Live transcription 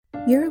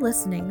You're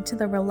listening to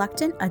the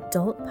Reluctant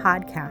Adult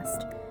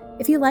Podcast.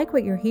 If you like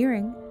what you're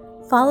hearing,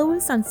 follow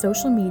us on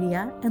social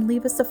media and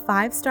leave us a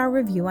 5-star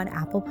review on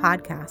Apple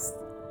Podcasts.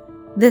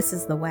 This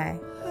is the way.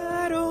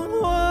 I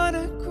don't want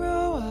to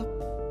grow up.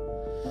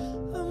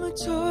 I'm a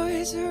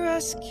Toys R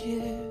Us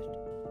kid.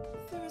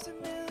 There's a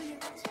million.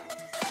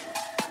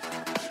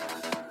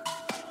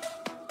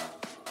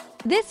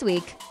 This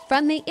week,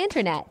 from the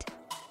internet.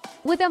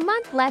 With a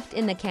month left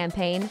in the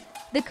campaign,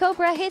 the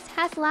Cobra His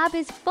HasLab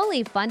is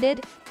fully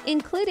funded,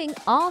 including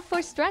all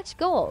for stretch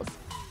goals.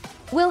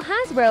 Will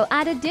Hasbro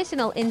add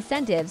additional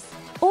incentives,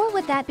 or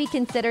would that be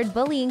considered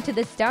bullying to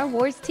the Star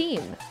Wars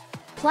team?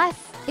 Plus,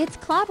 it's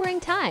clobbering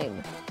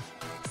time.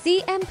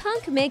 CM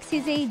Punk makes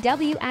his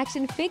AEW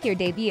action figure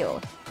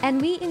debut,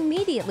 and we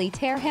immediately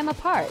tear him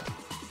apart.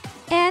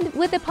 And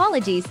with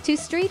apologies to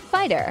Street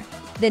Fighter,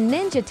 the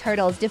Ninja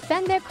Turtles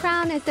defend their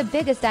crown as the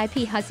biggest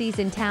IP hussies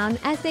in town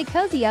as they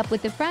cozy up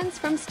with the friends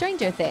from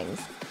Stranger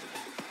Things.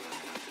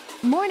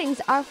 Mornings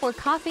are for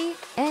coffee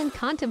and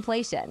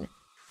contemplation.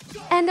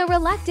 And the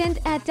Reluctant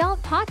Adult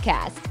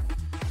Podcast.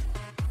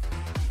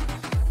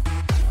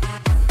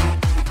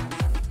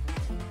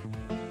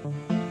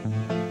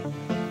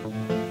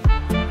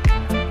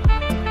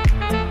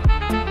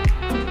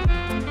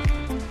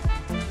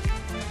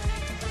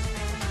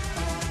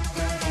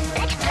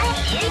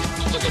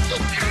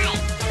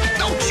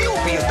 Don't you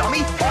be a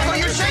dummy! Follow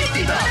your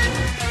safety belt!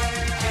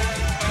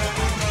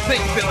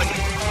 Think, Billy.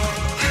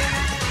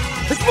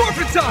 It's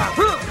morphin' time!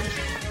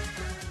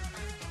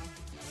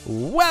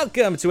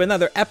 Welcome to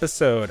another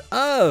episode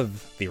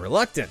of the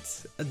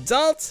Reluctant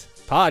Adult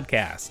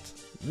Podcast.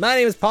 My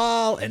name is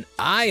Paul, and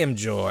I am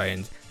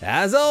joined,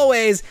 as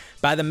always,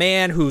 by the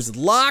man who's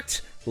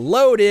locked,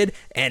 loaded,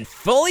 and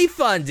fully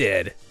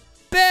funded,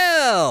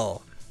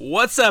 Bill!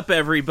 What's up,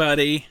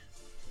 everybody?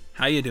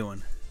 How you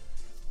doing?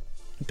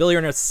 Bill, you're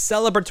in a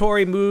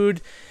celebratory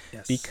mood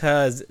Yes.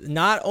 because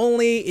not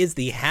only is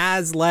the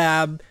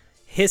HasLab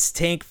His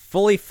Tank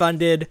fully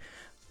funded,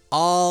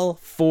 all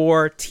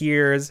 4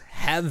 tiers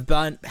have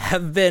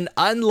been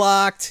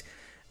unlocked.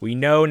 We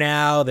know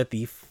now that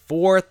the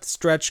 4th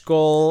stretch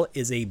goal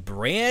is a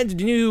brand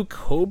new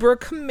Cobra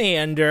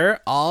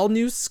Commander, all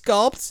new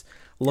sculpt,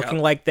 looking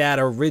like that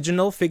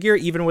original figure,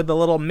 even with the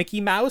little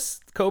Mickey Mouse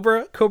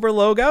Cobra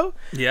logo.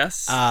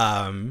 Yes.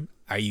 Are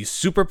you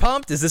super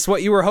pumped? Is this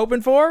what you were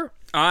hoping for?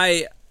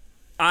 I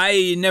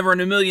never in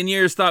a million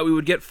years thought we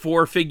would get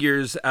 4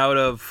 figures out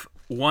of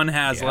one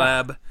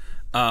HasLab.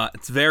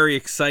 It's very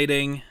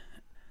exciting.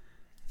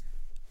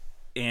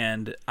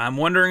 And I'm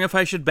wondering if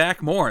I should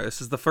back more.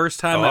 This is the first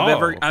time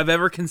I've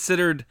ever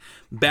considered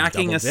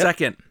backing Double a dip.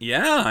 second.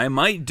 Yeah, I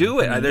might do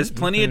it. There's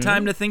plenty of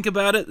time to think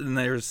about it, and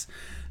there's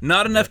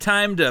not enough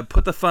time to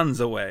put the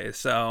funds away.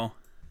 So,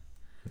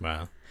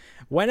 Wow.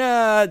 When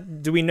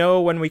do we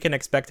know when we can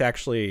expect to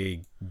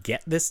actually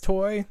get this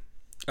toy?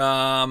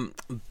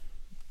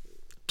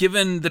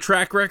 given the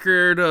track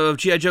record of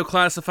G.I. Joe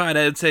Classified,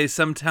 I'd say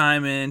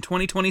sometime in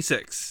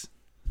 2026.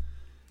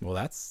 Well,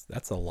 that's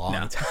a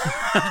long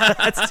time.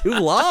 That's too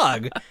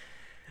long.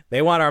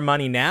 They want our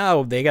money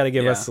now. They got to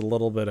give us a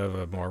little bit of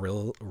a more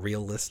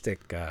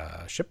realistic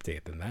ship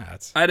date than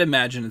that. I'd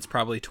imagine it's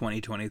probably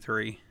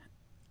 2023.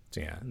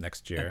 Yeah,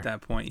 next year. At that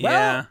point,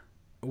 Well,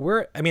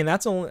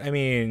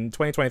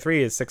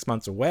 2023 is 6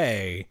 months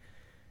away.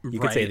 You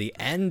could say the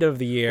end of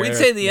the year. We'd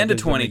say the end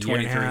of Maybe a year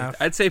and a 2023. half.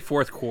 I'd say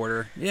fourth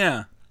quarter.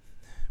 Yeah.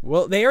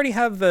 Well, they already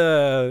have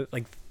the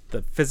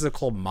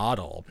physical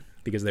model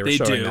because they were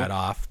showing that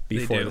off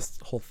before this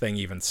whole thing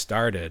even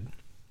started.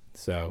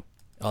 So,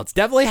 well, it's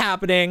definitely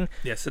happening.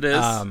 Yes, it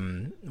is.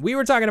 We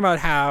were talking about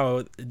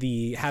how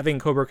having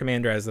Cobra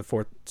Commander as the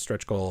 4th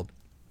stretch goal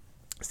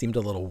seemed a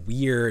little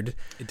weird.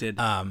 It did.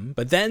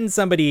 But then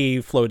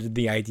somebody floated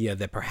the idea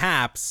that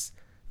perhaps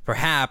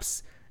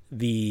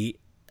the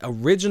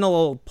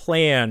original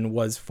plan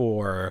was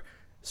for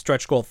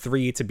stretch goal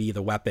 3 to be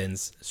the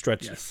weapons,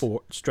 stretch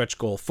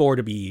goal 4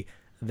 to be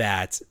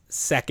that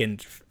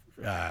second,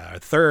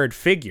 third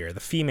figure, the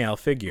female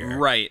figure.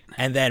 Right.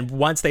 And then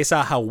once they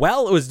saw how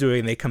well it was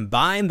doing, they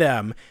combined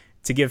them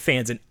to give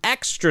fans an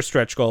extra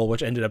stretch goal,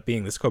 which ended up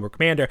being this Cobra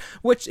Commander,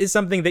 which is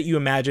something that you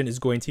imagine is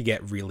going to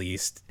get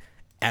released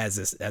as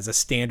a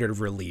standard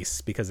release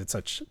because it's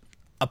such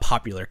a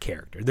popular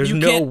character. There's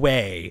no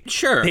way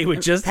they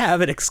would just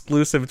have it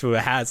exclusive to a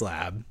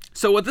HasLab.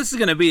 So what this is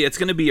going to be, it's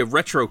going to be a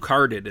retro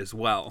carded as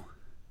well.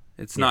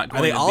 It's not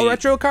going to be... Are they all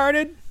retro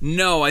carded?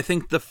 No, I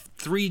think the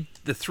three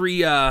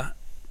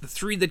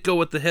that go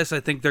with the hiss, I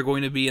think they're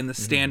going to be in the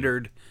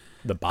standard...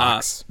 The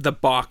box. The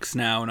box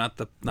now, not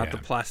the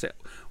plastic.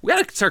 We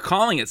got to start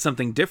calling it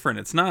something different.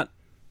 It's not...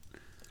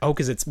 Oh,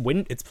 because it's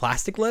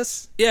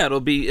plasticless? Yeah,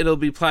 it'll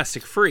be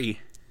plastic free.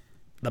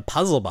 The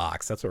puzzle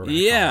box, that's what we're going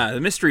to call it. The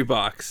mystery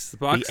box.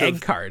 The egg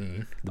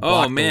carton. The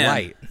block the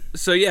light.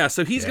 So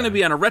he's going to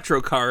be on a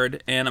retro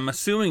card, and I'm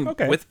assuming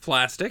with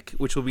plastic,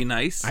 which will be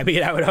nice. I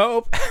mean, I would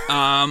hope.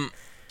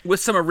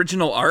 With some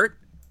original art,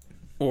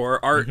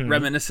 or art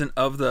reminiscent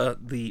of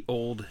the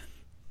old...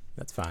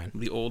 That's fine.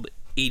 The old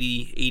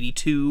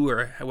 82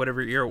 or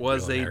whatever year it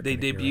was Real they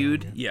American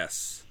debuted. Hero,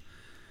 Yes.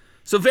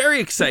 So very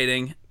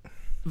exciting.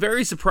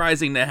 Very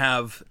surprising to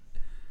have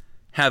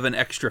an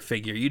extra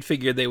figure. You'd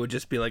figure they would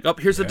just be like, oh,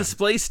 here's a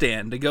display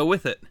stand to go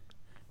with it.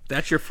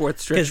 That's your fourth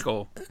stretch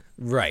goal.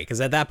 Right, because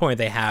at that point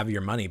they have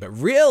your money. But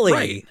really,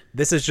 Right.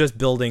 this is just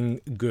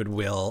building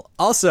goodwill.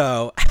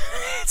 Also,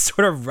 it's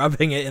sort of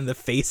rubbing it in the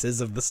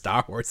faces of the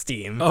Star Wars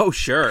team. Oh,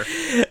 sure.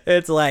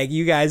 It's like,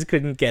 you guys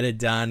couldn't get it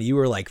done. You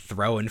were like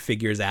throwing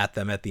figures at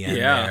them at the end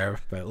Yeah. there.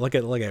 But look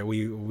at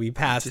we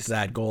passed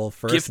that goal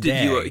first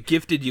day.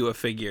 Gifted you a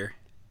figure.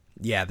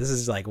 Yeah, this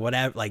is like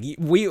whatever. Like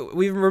we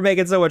were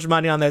making so much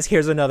money on this.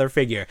 Here's another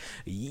figure.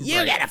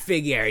 You get a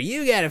figure.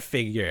 You get a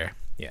figure.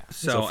 Yeah.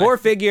 So 4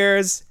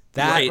 figures.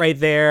 That right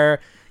there.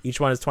 Each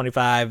one is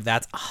 $25.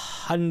 That's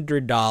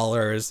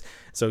 $100.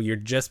 So you're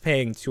just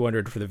paying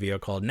 $200 for the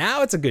vehicle.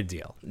 Now it's a good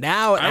deal.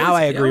 Now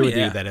I agree with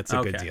you that it's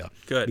a good deal.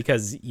 Good.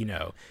 Because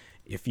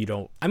if you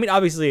don't, I mean,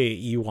 obviously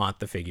you want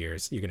the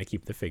figures. You're gonna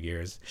keep the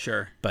figures.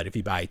 Sure. But if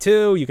you buy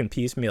 2, you can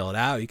piecemeal it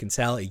out. You can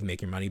sell it. You can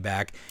make your money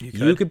back.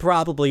 You could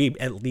probably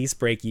at least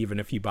break even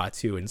if you bought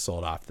 2 and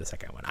sold off the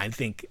second one. I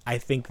think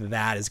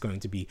that is going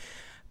to be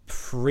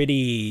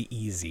pretty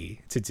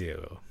easy to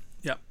do.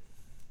 Yep.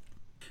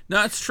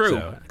 No, it's true.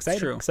 So, exciting,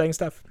 it's true. Exciting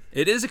stuff.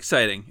 It is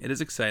exciting.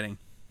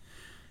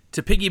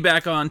 To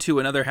piggyback on to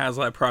another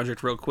HasLab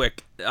project real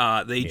quick,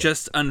 they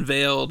just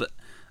unveiled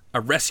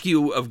a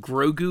Rescue of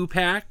Grogu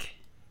pack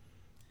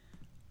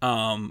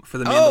for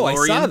the Mandalorian. Oh,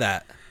 I saw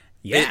that.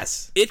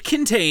 Yes. It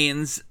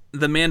contains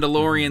the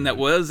Mandalorian that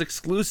was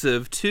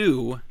exclusive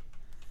to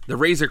the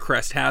Razor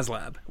Crest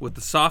HasLab with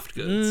the soft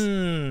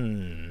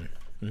goods.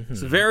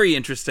 It's very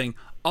interesting.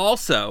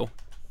 Also,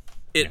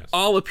 it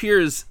all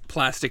appears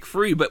plastic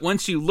free, but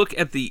once you look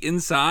at the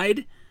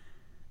inside,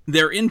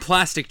 they're in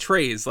plastic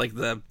trays, like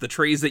the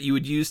trays that you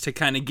would use to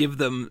kind of give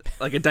them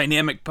like a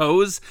dynamic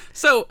pose.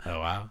 So,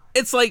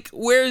 it's like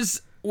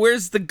where's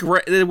the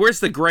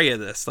gray of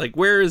this? Like,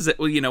 where is it?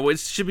 Well, it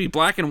should be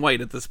black and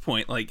white at this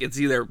point. Like, it's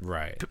either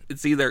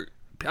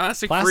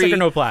plastic free or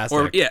no plastic.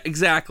 or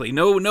exactly.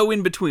 No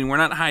in between. We're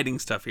not hiding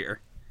stuff here.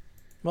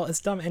 Well,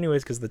 it's dumb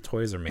anyways because the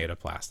toys are made of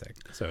plastic.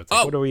 So it's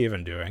like, what are we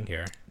even doing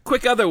here?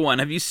 Quick other one.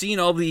 Have you seen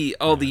all the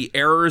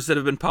errors that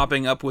have been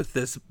popping up with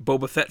this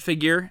Boba Fett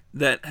figure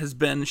that has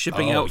been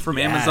shipping out from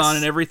Amazon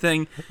and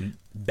everything?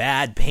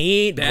 Bad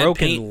paint,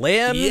 broken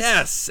limbs.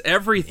 Yes,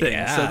 everything.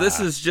 Yeah. So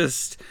this is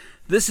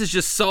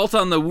just salt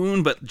on the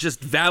wound, but just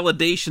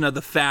validation of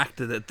the fact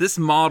that this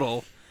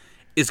model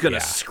is going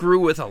to screw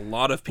with a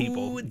lot of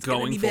people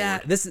going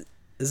forward.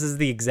 This is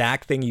the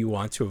exact thing you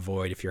want to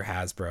avoid if you're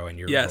Hasbro and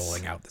you're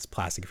rolling out this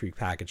plastic-free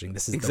packaging.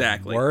 This is the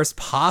worst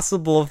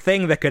possible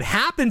thing that could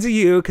happen to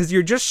you because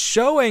you're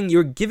giving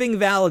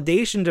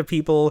validation to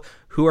people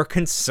who are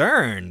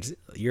concerned.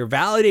 You're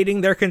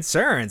validating their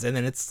concerns, and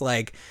then it's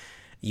like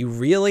you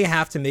really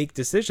have to make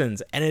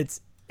decisions. And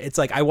it's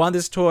like, I want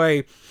this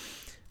toy.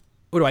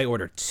 What do I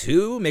order?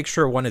 2? Make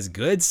sure one is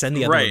good. Send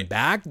the other one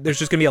back. There's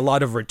just gonna be a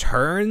lot of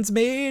returns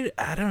made.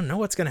 I don't know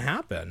what's gonna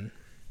happen.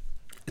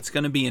 It's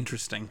going to be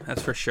interesting,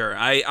 that's for sure.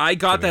 I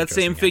got that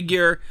same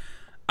figure.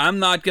 I'm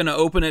not going to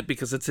open it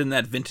because it's in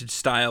that vintage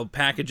style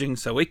packaging,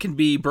 so it can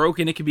be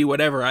broken, it can be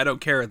whatever. I don't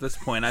care at this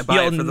point. I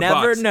buy it for the box. You'll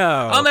never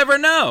know. I'll never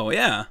know,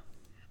 yeah.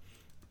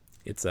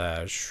 It's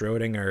a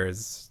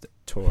Schrodinger's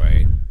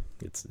toy.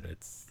 It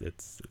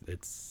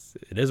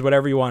is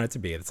whatever you want it to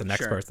be. It's the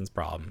next person's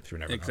problem if you're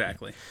never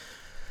exactly.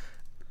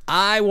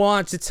 I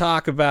want to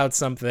talk about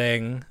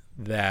something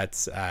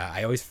that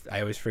I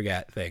always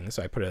forget things,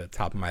 so I put it at the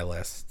top of my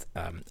list.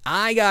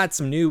 I got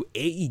some new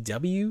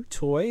AEW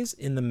toys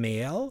in the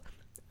mail.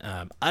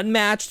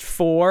 Unmatched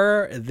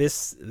 4.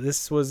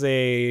 This was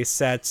a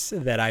set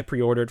that I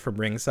pre-ordered from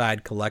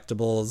Ringside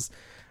Collectibles.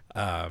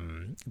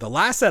 The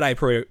last set I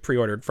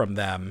pre-ordered from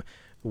them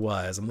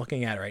was, I'm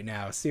looking at it right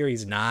now,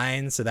 Series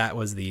 9. So that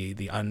was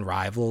the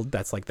Unrivaled.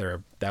 That's like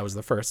that was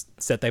the first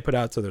set they put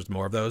out. So there's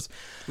more of those.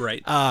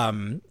 Right.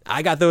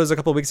 I got those a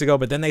couple of weeks ago,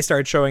 but then they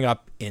started showing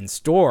up in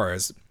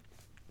stores.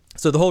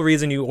 So the whole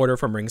reason you order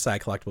from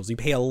Ringside Collectibles, you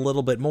pay a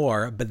little bit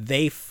more, but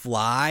they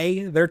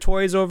fly their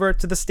toys over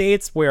to the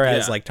States.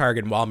 Whereas like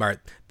Target and Walmart,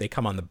 they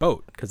come on the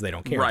boat because they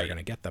don't care. They're going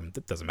to get them.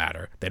 It doesn't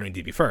matter. They don't need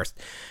to be first.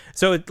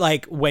 So it's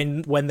like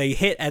when they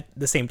hit at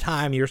the same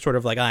time, you're sort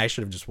of like, I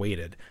should have just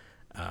waited.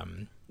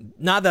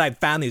 Not that I've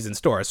found these in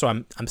stores, so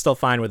I'm still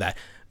fine with that.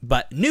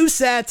 But new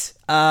set,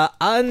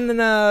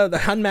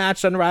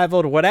 unmatched,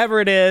 unrivaled, whatever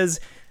it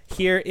is.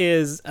 Here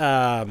is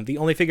the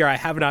only figure I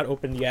have not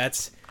opened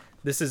yet.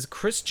 This is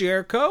Chris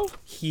Jericho.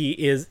 He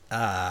is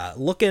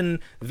looking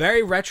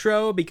very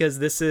retro because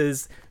this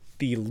is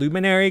the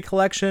Luminary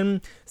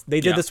collection. They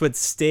did this with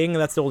Sting.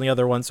 That's the only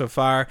other one so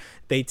far.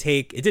 It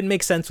didn't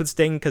make sense with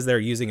Sting because they're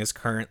using his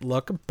current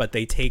look, but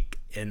they take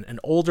an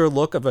older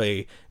look of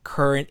a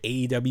current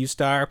AEW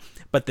star.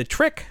 But the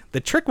trick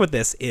with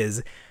this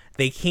is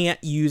they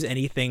can't use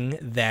anything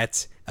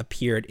that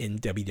appeared in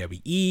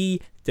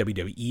WWE.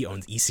 WWE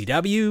owns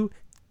ECW.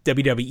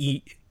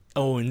 WWE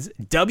owns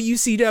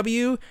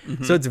WCW,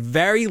 so it's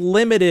very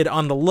limited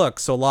on the look.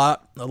 So a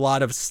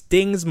lot of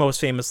Sting's most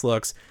famous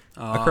looks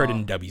occurred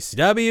in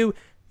WCW.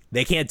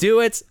 They can't do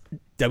it.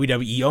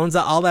 WWE owns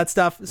all that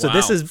stuff. So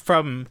this is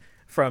from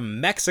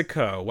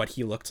Mexico, what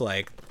he looked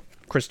like.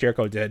 Chris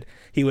Jericho did.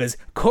 He was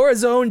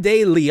Corazon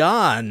de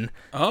Leon.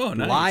 Oh,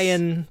 nice.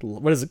 Lion.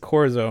 What is it?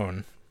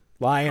 Corazon.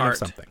 Lion Heart. or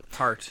something.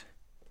 Heart.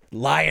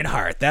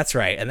 Lionheart. That's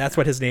right. And that's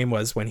what his name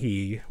was when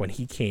he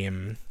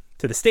came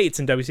to the States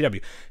in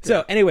WCW.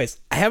 So anyways,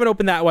 I haven't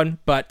opened that one,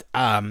 but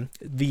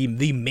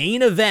the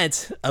main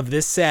event of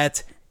this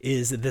set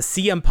is the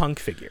CM Punk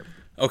figure.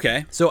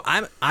 Okay. So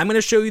I'm going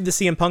to show you the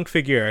CM Punk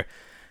figure.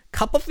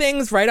 Couple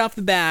things right off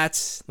the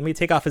bat. Let me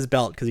take off his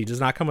belt because he does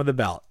not come with a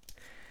belt.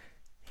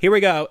 Here we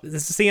go.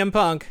 This is CM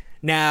Punk.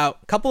 Now,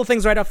 a couple of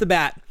things right off the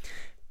bat.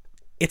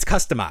 It's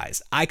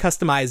customized. I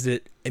customized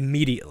it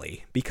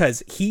immediately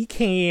because he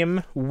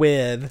came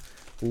with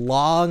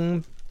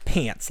long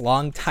pants,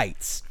 long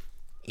tights.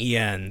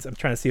 And I'm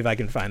trying to see if I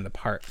can find the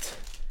part.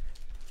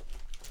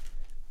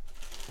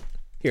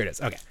 Here it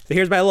is. Okay. So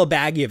here's my little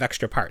baggie of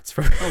extra parts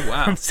from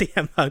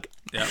CM Punk.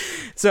 Yeah.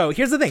 So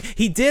here's the thing.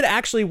 He did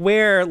actually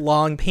wear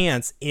long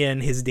pants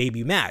in his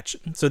debut match.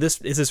 So this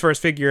is his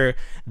first figure.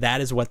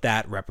 That is what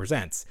that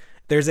represents.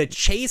 There's a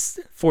chase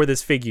for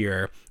this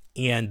figure,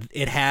 and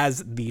it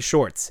has the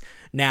shorts.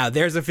 Now,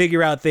 there's a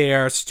figure out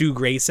there, Stu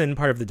Grayson,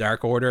 part of the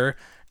Dark Order.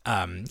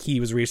 He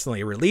was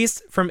recently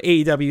released from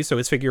AEW, so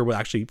his figure will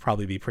actually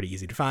probably be pretty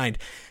easy to find.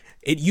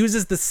 It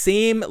uses the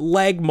same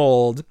leg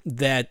mold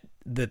that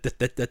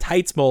the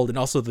tights mold and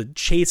also the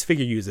chase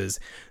figure uses.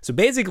 So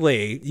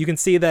basically, you can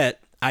see that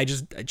I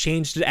just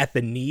changed it at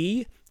the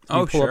knee.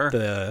 You pull up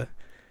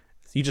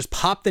you just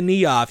pop the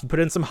knee off, you put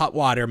in some hot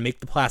water,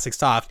 make the plastic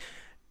soft.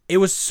 It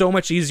was so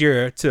much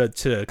easier to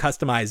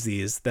customize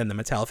these than the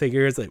Mattel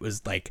figures. I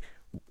was like,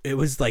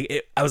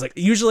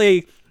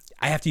 usually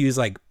I have to use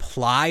like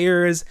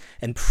pliers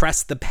and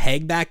press the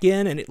peg back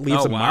in and it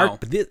leaves a mark.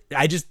 But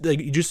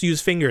you just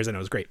use fingers and it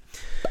was great.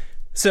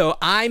 So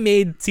I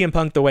made CM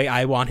Punk the way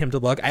I want him to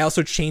look. I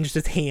also changed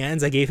his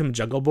hands. I gave him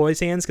Jungle Boy's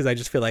hands because I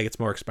just feel like it's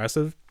more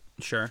expressive.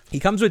 Sure. He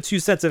comes with two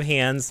sets of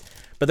hands,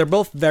 but they're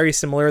both very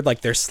similar.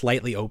 Like they're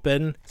slightly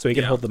open so he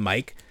can hold the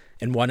mic,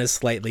 and one is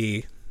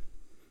slightly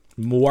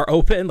more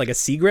open, like a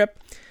C grip.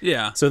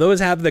 Yeah. So those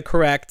have the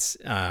correct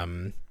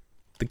the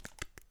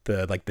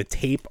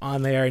tape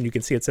on there, and you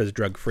can see it says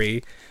drug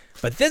free.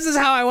 But this is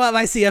how I want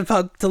my CM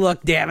Punk to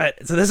look, damn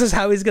it. So this is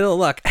how he's gonna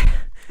look.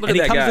 And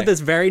he comes with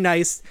this very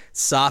nice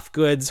soft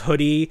goods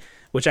hoodie,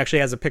 which actually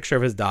has a picture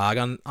of his dog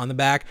on the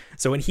back.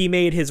 So when he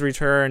made his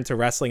return to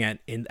wrestling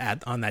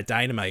on that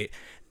Dynamite,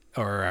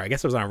 or I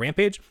guess it was on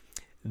Rampage,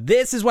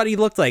 this is what he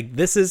looked like.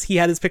 He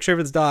had his picture of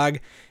his dog.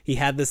 He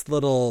had this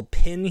little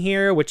pin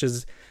here, which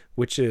is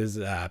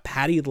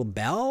Patty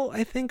LaBelle,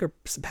 I think, or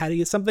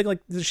Patty, something like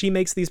she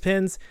makes these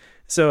pins.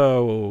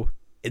 So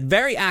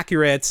very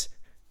accurate.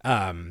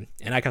 And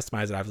I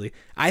customized it, obviously.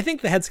 I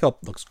think the head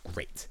sculpt looks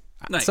great.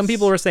 Nice. Some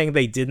people were saying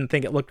they didn't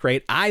think it looked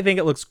great. I think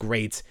it looks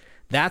great.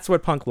 That's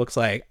what Punk looks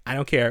like. I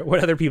don't care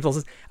what other people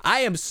say. I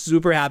am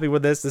super happy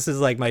with this. This is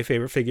like my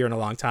favorite figure in a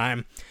long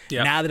time.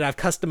 Yep. Now that I've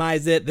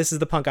customized it, this is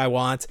the Punk I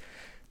want.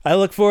 I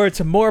look forward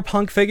to more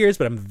Punk figures,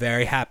 but I'm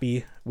very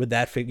happy with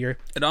that figure.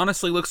 It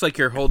honestly looks like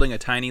you're holding a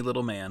tiny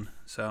little man.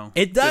 So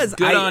it does.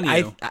 Good on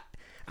you.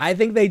 I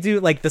think they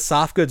do, like, the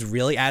soft goods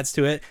really adds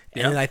to it.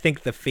 Yep. And I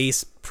think the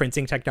face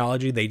printing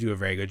technology, they do a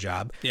very good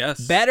job.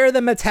 Yes. Better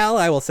than Mattel,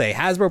 I will say.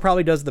 Hasbro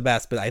probably does the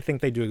best, but I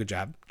think they do a good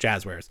job.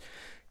 Jazzwares.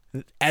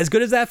 As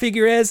good as that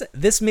figure is,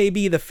 this may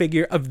be the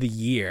figure of the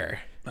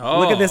year. Oh.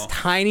 Look at this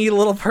tiny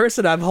little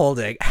person I'm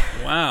holding.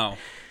 Wow.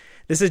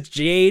 This is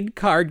Jade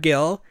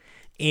Cargill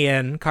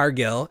and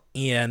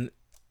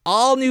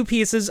all new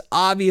pieces.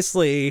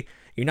 Obviously,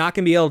 you're not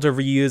going to be able to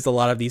reuse a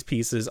lot of these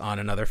pieces on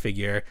another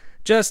figure.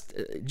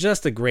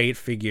 Just a great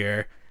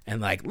figure. And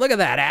like, look at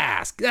that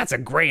ass. That's a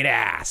great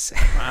ass.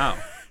 Wow.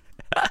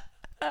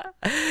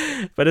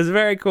 But it's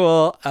very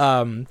cool.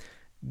 A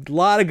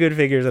lot of good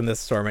figures in this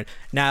assortment.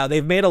 Now,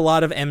 they've made a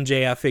lot of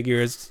MJF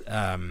figures.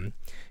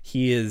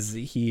 He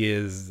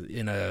is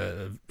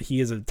a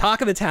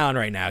talk of the town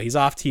right now. He's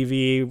off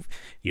TV.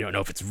 You don't know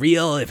if it's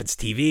real, if it's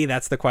TV.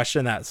 That's the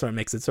question. That sort of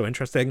makes it so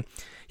interesting.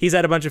 He's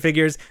had a bunch of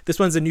figures. This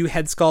one's a new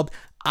head sculpt.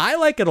 I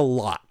like it a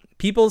lot.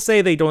 People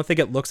say they don't think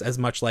it looks as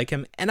much like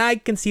him, and I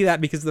can see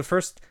that because the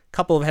first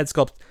couple of head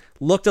sculpts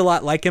looked a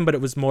lot like him, but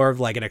it was more of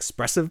like an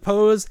expressive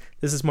pose.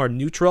 This is more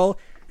neutral.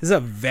 This is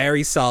a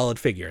very solid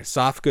figure.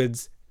 Soft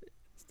goods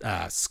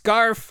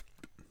scarf.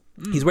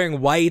 He's wearing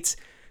white.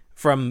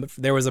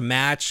 There was a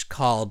match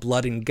called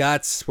Blood and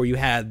Guts where you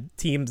had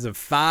teams of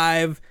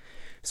 5.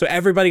 So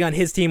everybody on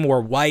his team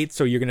wore white,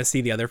 so you're going to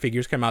see the other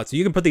figures come out. So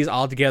you can put these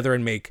all together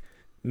and make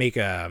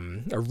a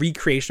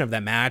recreation of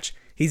that match.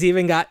 He's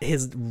even got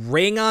his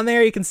ring on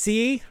there. You can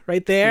see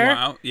right there.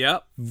 Wow.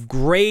 Yep.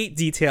 Great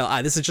detail.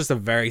 This is just a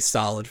very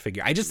solid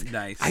figure. I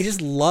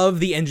just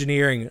love the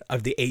engineering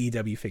of the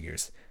AEW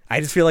figures. I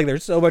just feel like they're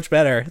so much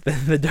better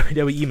than the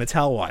WWE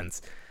Mattel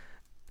ones.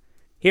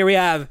 Here we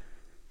have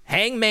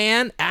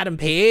Hangman, Adam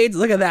Page.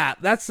 Look at that.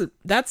 That's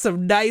a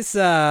nice.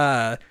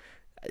 I'm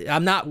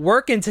not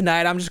working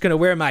tonight. I'm just gonna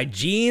wear my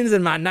jeans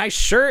and my nice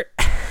shirt.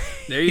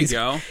 There you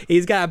go.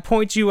 He's gotta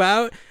point you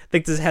out. I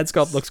think this head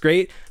sculpt looks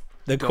great.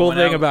 The cool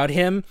thing about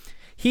him,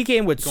 he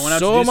came with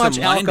so much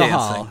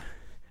alcohol. Dancing.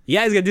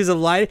 Yeah, he's gonna do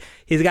some line.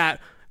 He's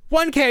got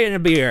 1 can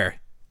of beer.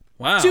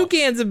 Wow. 2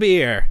 cans of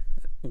beer.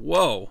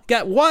 Whoa.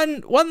 Got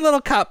one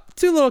little cup,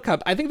 2 little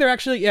cup. I think they're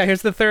actually,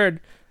 here's the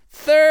third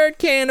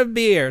can of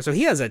beer. So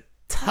he has a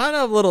ton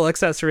of little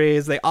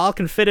accessories. They all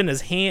can fit in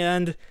his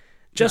hand.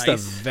 Just nice.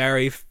 a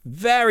very,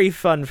 very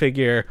fun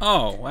figure.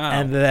 Oh, wow.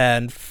 And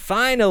then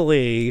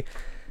finally,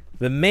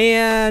 the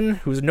man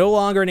who's no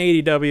longer in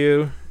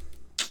AEW,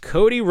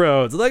 Cody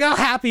Rhodes. Look how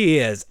happy he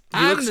is.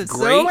 I'm looks so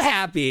great.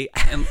 happy.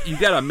 And you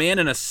got a man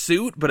in a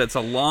suit, but it's a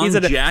long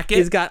jacket.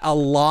 He's got a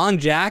long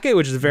jacket,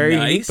 which is very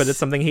Nice. unique, but it's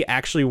something he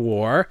actually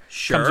wore.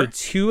 Sure. Comes with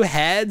 2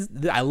 heads.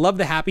 I love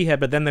the happy head,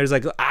 but then there's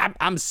like,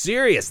 I'm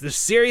serious. There's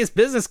serious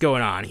business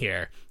going on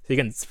here. So you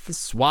can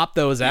swap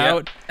those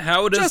out.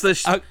 How does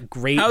Just a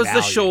great How's the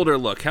value. shoulder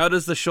look? How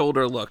does the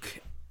shoulder look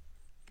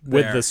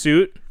With there? the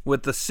suit?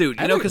 With the suit,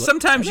 I you know, think because it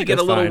sometimes I you think get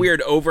a it's little fine.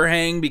 weird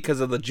overhang because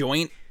of the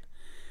joint,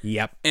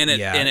 Yep. and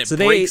it So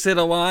breaks it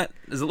a lot.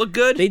 Does it look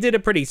good? They did it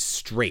pretty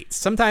straight.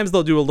 Sometimes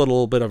they'll do a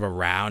little bit of a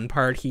round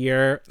part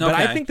here, but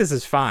I Okay. think this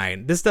is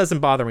fine. This doesn't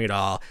bother me at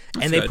all.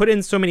 And they good. put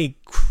in so many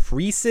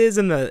creases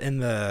in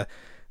the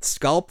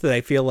sculpt that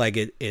I feel like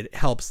it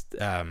helps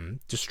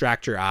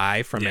distract your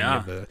eye from any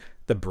of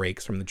the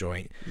breaks from the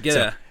joint. Get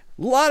So, a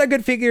lot of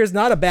good figures,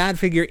 not a bad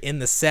figure in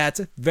the set.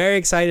 Very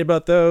excited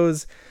about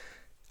those.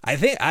 I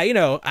think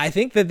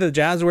that the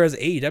Jazzwares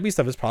AEW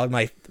stuff is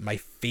probably my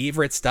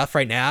favorite stuff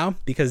right now,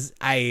 because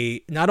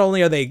not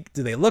only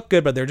do they look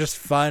good, but they're just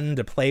fun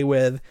to play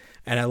with,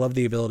 and I love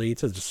the ability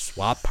to just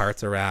swap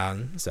parts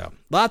around. So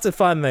lots of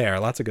fun there,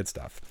 lots of good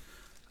stuff.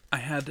 I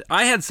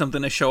had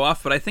something to show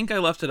off, but I think I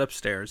left it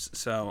upstairs.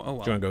 So oh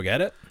well. Do you want to go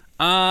get it?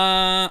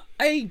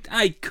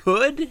 I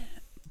could,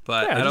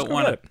 but Yeah, I just don't go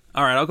want get to. it.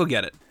 All right, I'll go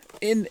get it.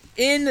 In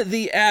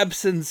the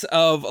absence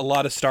of a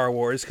lot of Star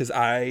Wars, because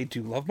I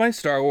do love my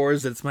Star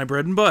Wars, it's my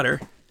bread and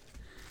butter.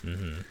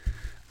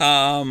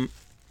 I'm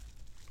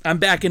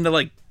back into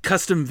like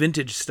custom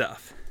vintage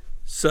stuff.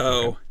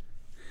 So,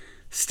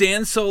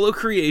 Stan Solo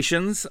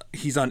Creations.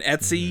 He's on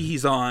Etsy.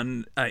 He's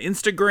on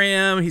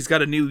Instagram. He's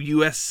got a new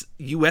US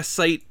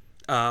site.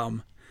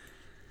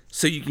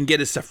 So you can get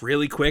his stuff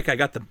really quick. I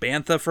got the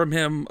Bantha from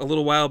him a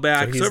little while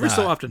back. So every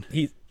so often.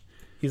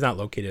 He's not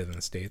located in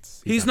the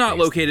States. He's not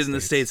located in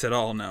the States at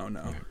all. No.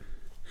 Yeah.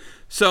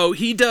 So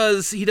he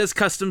does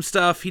custom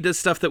stuff. He does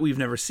stuff that we've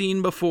never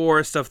seen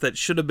before, stuff that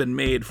should have been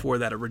made for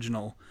that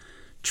original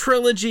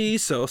trilogy.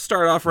 So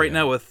start off right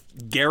now with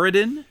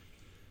Garridan,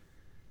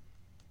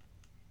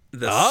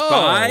 the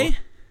spy.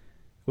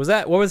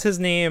 What was his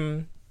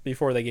name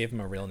before they gave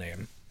him a real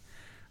name?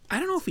 I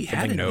don't know if he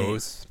had a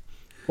nose. name.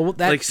 Well,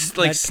 like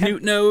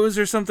Snoot Nose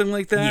or something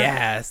like that.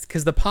 Yes,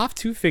 because the POF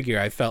 2 figure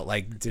I felt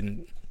like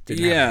didn't have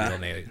a real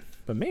name,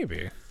 but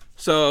maybe.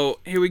 So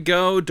here we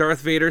go, Darth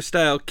Vader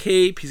style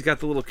cape. He's got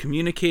the little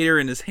communicator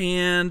in his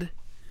hand.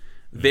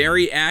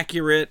 Very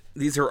accurate.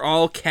 These are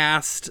all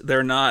cast.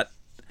 They're not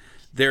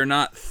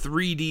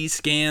 3D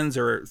scans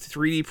or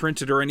 3D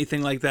printed or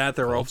anything like that.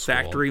 They're all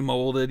factory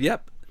molded.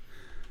 Yep.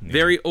 Yeah.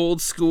 Very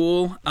old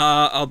school.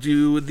 I'll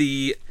do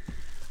the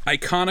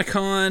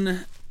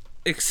Iconicon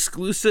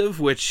exclusive,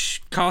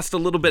 which cost a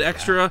little bit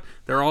extra.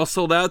 They're all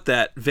sold out.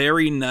 That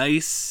very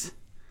nice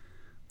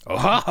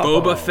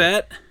Boba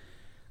Fett.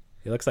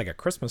 He looks like a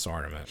Christmas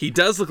ornament. He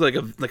does look like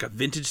a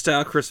vintage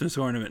style Christmas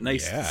ornament.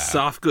 Nice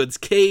soft goods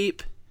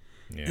cape.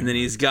 Yeah. And then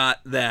he's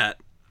got the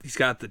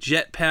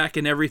jetpack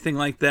and everything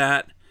like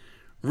that.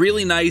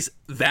 Really nice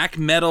vac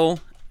metal,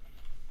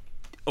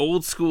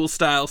 old school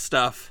style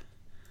stuff.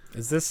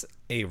 Is this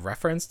a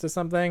reference to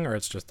something, or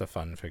it's just a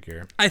fun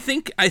figure? I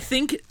think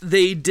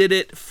they did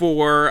it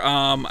for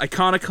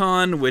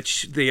Iconicon,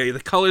 which the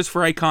colors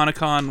for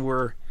Iconicon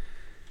were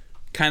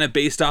kind of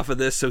based off of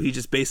this, so he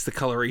just based the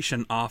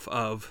coloration off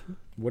of.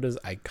 What is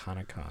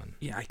Iconicon?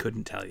 Yeah, I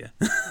couldn't tell you.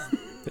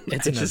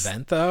 It's an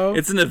event, though?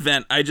 It's an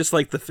event. I just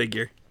like the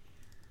figure.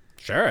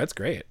 Sure, that's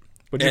great.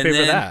 What'd you pay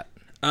for that?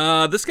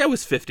 This guy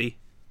was $50.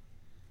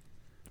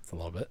 It's a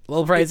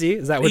little pricey.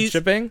 Is that with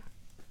shipping?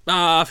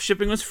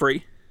 Shipping was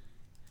free.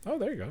 Oh,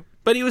 there you go.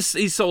 But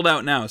he's sold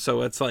out now,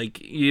 so it's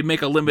like you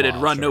make a limited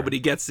run, sure. Nobody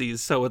gets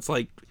these, so it's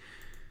like,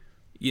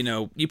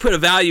 you put a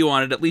value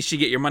on it, at least you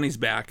get your money's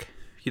back.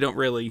 You don't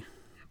really.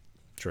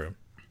 True.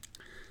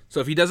 So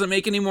if he doesn't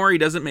make any more, he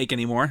doesn't make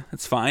any more.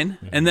 That's fine.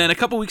 Mm-hmm. And then a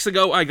couple weeks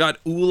ago, I got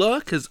Ula,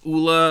 because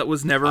Ula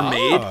was never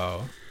made.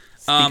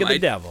 Speak of the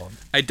devil.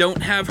 I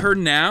don't have her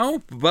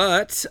now,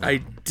 but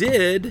I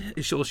did.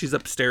 She's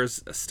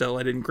upstairs still.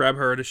 I didn't grab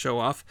her to show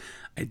off.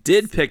 I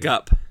did pick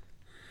up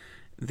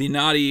the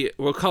naughty.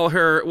 We'll call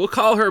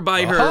her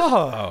by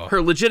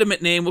her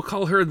legitimate name. We'll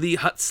call her the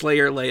Hutt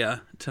Slayer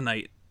Leia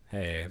tonight.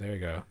 Hey, there you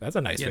go. That's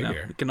a nice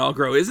figure. It can all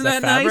grow. Isn't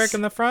that nice? Fabric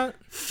in the front?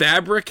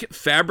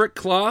 Fabric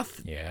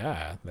cloth.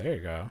 Yeah, there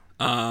you go.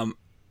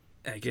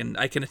 I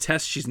can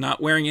attest she's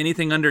not wearing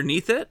anything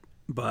underneath it,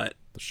 but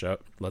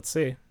Let's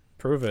see.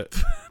 Prove it.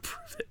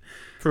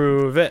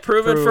 Prove it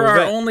for our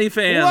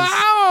OnlyFans.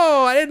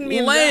 Wow, I didn't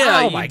mean Leia,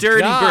 that. Oh, you my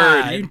dirty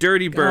God. bird. You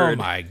dirty bird.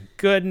 Oh my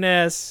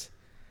goodness.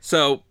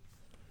 So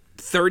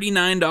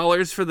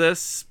 $39 for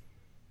this.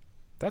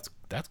 That's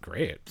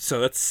great. So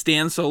that's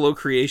Stan Solo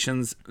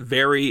Creations.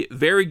 Very,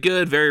 very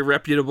good, very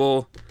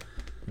reputable.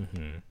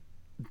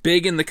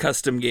 Big in the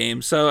custom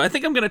game. So I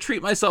think I'm going to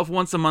treat myself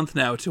once a month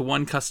now to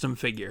one custom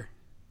figure.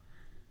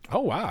 Oh,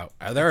 wow.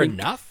 Are there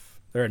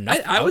enough?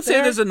 I would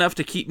say there's enough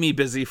to keep me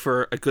busy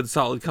for a good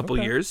solid couple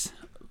years.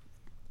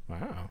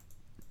 Wow.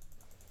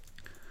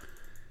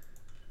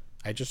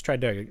 I just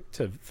tried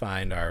to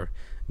find our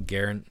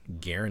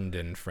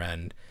Garandon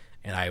friend,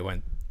 and I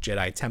went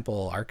Jedi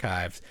Temple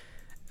Archives.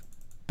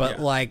 But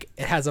like,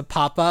 it has a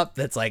pop-up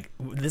that's like,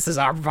 this is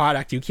our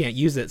product, you can't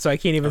use it, so I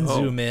can't even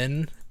zoom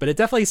in. But it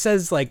definitely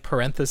says like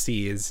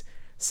parentheses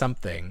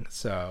something,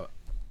 so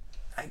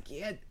I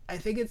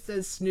think it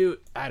says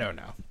snoot. I don't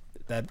know.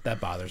 That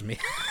bothers me.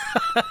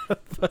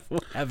 But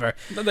whatever.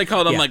 But they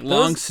called him like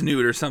long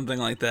snoot or something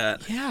like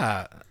that.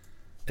 Yeah.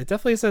 It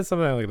definitely says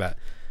something like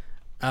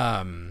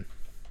that.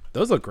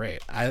 Those look great.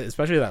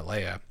 Especially that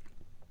Leia.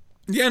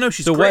 Yeah, no,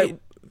 she's great.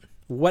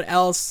 What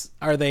else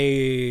are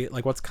they,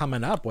 like, what's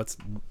coming up?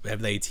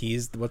 Have they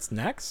teased what's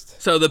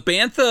next? So the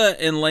Bantha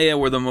and Leia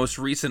were the most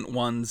recent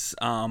ones.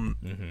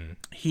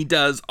 He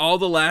does all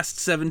the last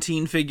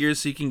 17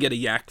 figures, so you can get a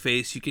Yak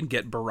Face, you can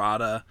get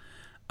Barada.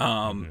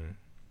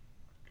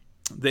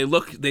 They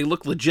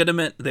look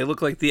legitimate. They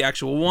look like the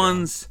actual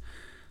ones.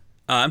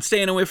 I'm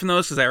staying away from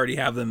those because I already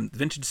have them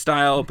vintage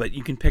style, but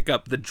you can pick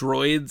up the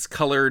droids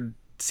colored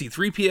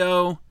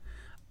C-3PO.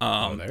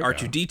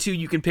 R2-D2,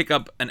 you can pick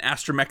up an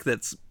astromech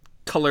that's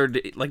colored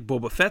like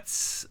Boba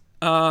Fett's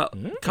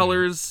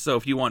colors. So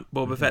if you want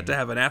Boba Fett to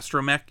have an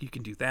astromech, you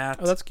can do that.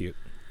 Oh, that's cute.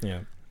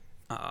 Yeah.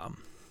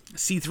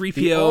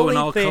 C-3PO in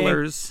all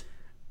colors.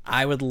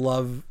 I would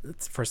love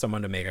for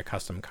someone to make a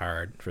custom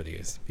card for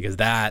these, because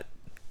that,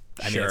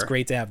 I mean, it's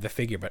great to have the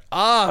figure, but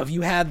if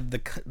you had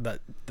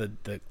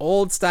the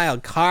old style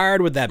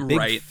card with that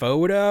big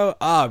photo,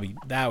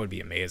 that would be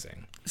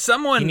amazing.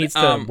 Someone he needs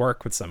to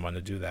work with someone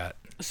to do that.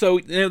 So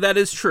that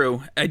is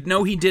true. I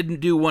know he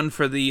didn't do one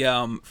for the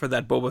for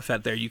that Boba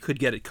Fett there. You could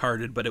get it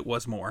carded, but it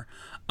was more.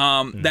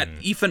 That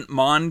Ephant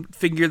Mon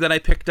figure that I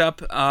picked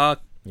up a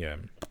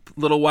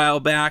little while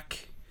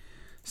back,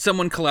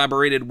 someone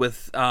collaborated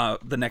with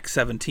the Next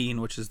 17,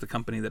 which is the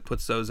company that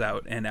puts those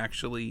out, and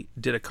actually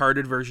did a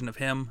carded version of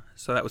him.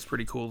 So that was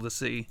pretty cool to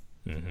see.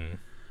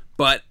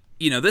 But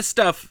this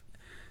stuff,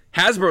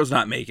 Hasbro's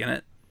not making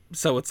it.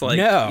 So it's like,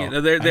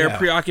 they're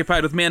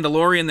preoccupied with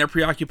Mandalorian. They're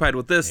preoccupied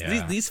with this.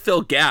 Yeah. These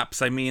fill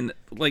gaps. I mean,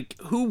 like,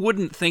 who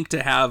wouldn't think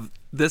to have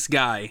this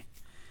guy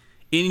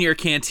in your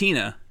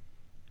cantina?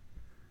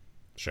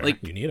 Sure,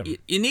 like, you need him.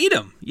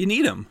 You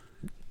need him.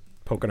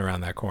 Poking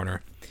around that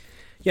corner.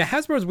 Yeah,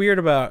 Hasbro's weird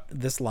about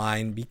this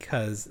line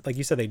because, like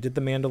you said, they did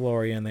the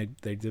Mandalorian.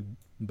 They did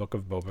Book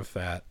of Boba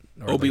Fett.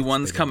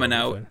 Obi-Wan's coming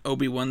out.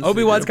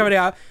 Obi-Wan's coming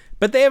out.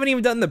 But they haven't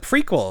even done the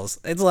prequels.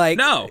 It's like,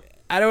 no.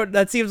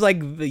 That seems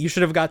like you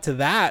should have got to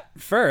that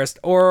first,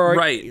 or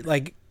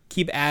like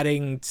keep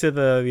adding to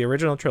the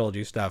original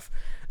trilogy stuff.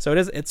 So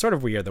it's sort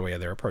of weird the way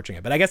they're approaching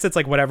it. But I guess it's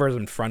like whatever's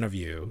in front of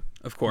you.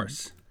 Of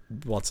course.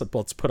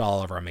 Let's put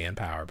all of our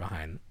manpower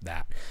behind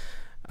that.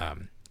 But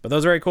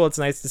those are very cool. It's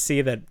nice to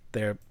see that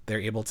they're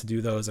able to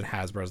do those, and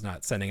Hasbro's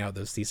not sending out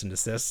those cease and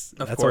desists.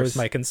 That's always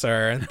my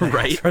concern.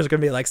 Right. Hasbro's gonna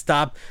be like,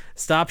 stop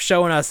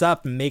showing us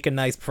up and make a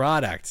nice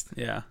product.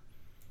 Yeah.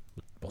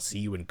 We'll see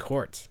you in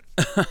court.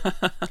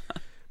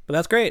 But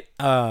that's great.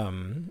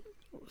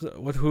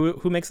 Who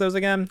makes those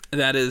again?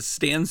 That is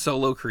Stan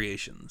Solo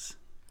Creations.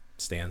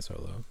 Stan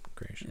Solo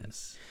Creations.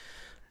 Yes.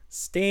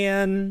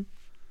 Stan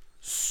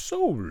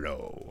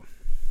Solo.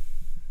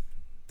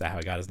 Is that how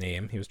he got his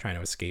name? He was trying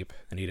to escape,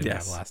 and he didn't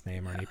have a last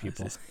name or any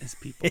people. His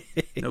people.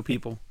 No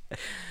people.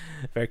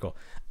 Very cool.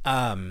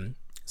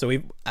 So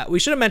we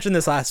should have mentioned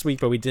this last week,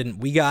 but we didn't.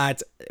 We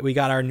got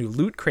our new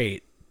Loot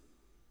Crate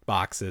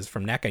boxes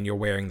from NECA, and you're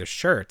wearing the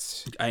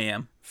shirts. I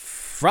am.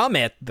 From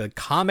it, the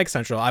Comic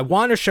Central. I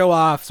want to show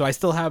off, so I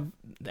still have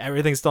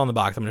everything still in the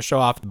box. I'm going to show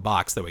off the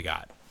box that we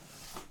got.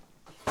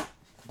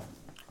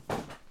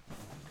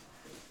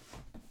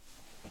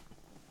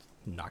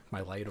 Knocked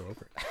my light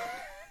over.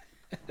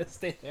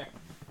 Stay there.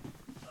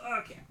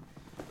 Okay.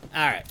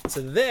 All right.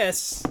 So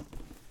this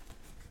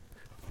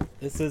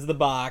is the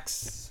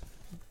box.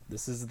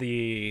 This is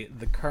the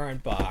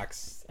current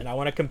box, and I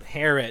want to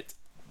compare it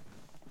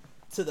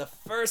to the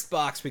first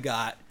box we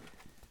got,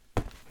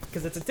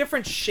 because it's a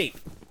different shape.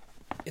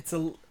 It's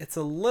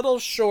a little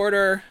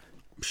shorter,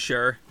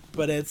 sure,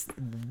 but it's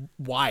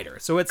wider.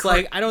 So it's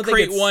like, I don't think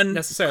crate it's one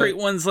necessarily.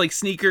 Crate one's like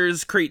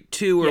sneakers. Crate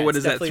two, or Yeah, what it's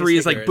is that? definitely 3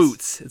 is like sneakers.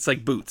 boots. It's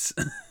like boots.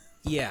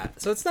 Yeah.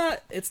 So it's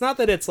not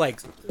that it's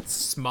like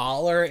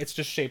smaller. It's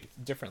just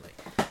shaped differently.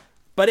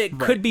 But it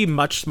could be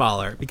much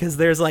smaller because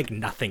there's like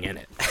nothing in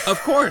it. Of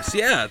course,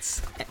 yeah.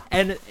 It's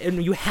and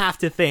you have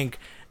to think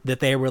that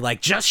they were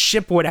like, just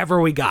ship whatever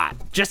we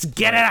got. Just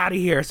get it out of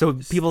here so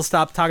people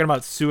stop talking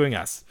about suing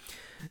us.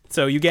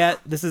 So you get,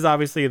 this is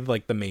obviously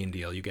like the main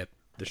deal. You get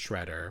the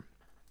Shredder,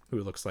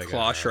 who looks like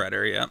Claw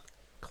Shredder, yeah.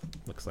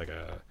 Looks like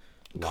a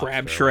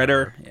Crab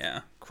Shredder,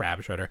 yeah.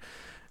 Crab Shredder.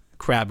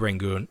 Crab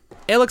Rangoon.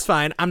 It looks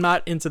fine. I'm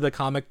not into the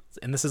comic,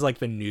 and this is like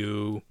the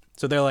new.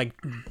 So they're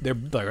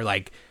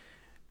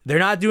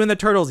not doing the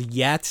turtles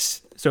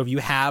yet. So if you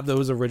have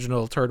those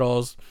original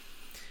turtles,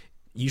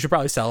 you should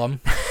probably sell them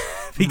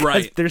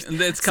because they're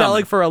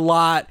selling for a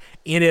lot.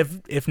 And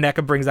if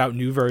NECA brings out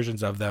new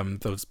versions of them,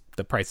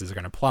 the prices are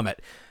going to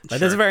plummet. But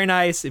this is very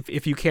nice.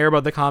 If you care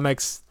about the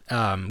comics,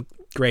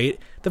 great.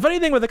 The funny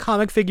thing with the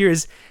comic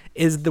figures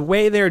is the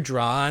way they're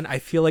drawn. I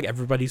feel like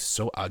everybody's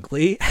so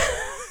ugly.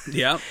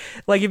 Yeah.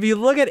 Like if you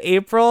look at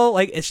April,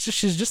 like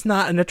she's just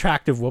not an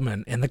attractive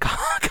woman in the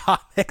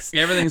comics.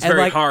 Everything's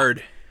very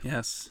hard.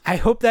 Yes. I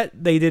hope that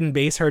they didn't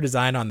base her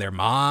design on their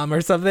mom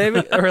or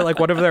something, or like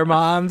one of their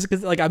moms,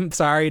 because like I'm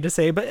sorry to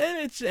say, but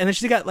and then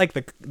she's got like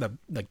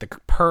the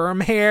perm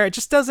hair. It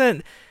just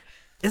doesn't.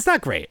 It's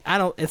not great.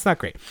 It's not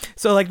great.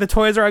 So like the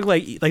toys are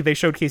ugly. Like they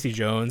showed Casey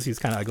Jones. He's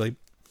kind of ugly.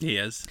 He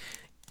is.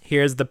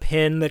 Here's the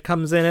pin that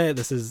comes in it.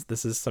 This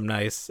is some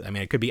nice. I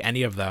mean, it could be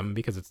any of them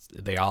because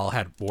they all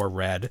wore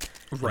red.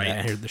 Right.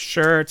 And here's the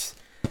shirt,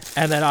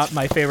 and then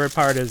my favorite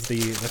part is the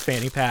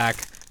fanny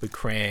pack with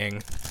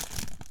Krang.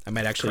 I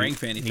might actually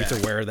need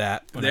to wear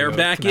that. They're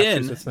back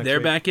in. They're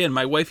back in.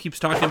 My wife keeps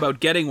talking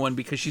about getting one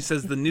because she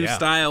says the new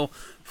style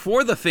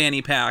for the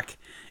fanny pack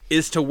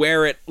is to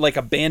wear it like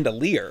a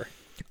bandolier.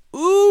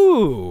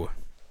 Ooh,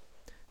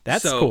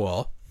 that's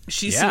cool.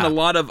 She's seen a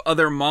lot of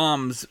other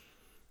moms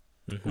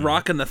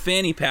rocking the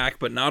fanny pack,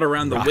 but not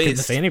around the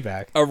waist. The fanny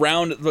pack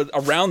around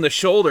the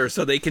shoulder,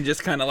 so they can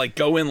just kind of like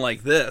go in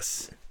like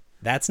this.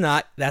 That's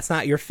not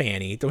your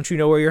fanny. Don't you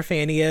know where your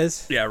fanny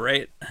is? Yeah,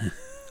 right.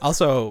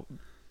 Also,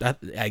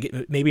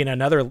 maybe in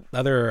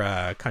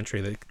another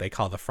country they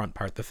call the front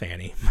part the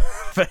fanny,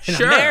 but in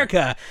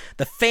America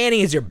the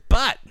fanny is your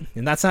butt,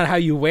 and that's not how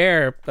you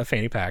wear a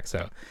fanny pack.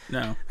 So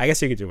no, I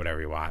guess you could do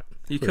whatever you want.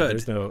 You could.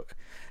 There's no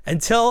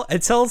until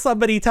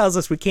somebody tells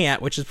us we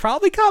can't, which is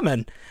probably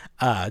coming.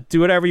 Do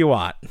whatever you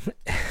want.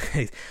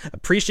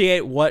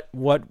 Appreciate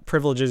what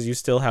privileges you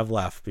still have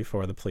left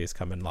before the police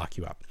come and lock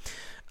you up.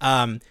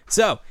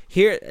 So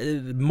here,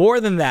 more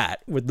than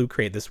that with Loot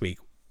Crate this week,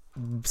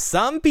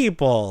 some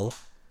people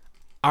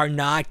are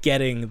not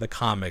getting the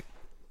comic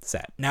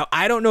set. Now,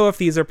 I don't know if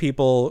these are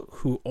people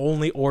who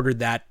only ordered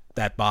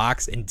that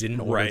box and didn't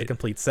order the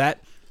complete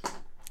set.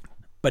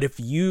 But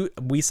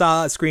we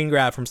saw a screen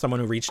grab from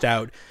someone who reached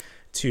out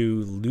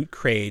to Loot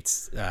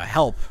Crate's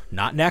help,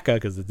 not NECA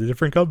because it's a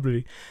different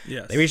company.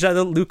 Yes. They reached out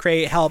to Loot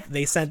Crate help.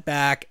 They sent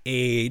back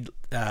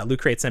Loot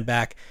Crate sent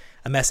back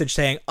a message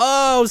saying,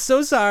 "Oh,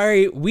 so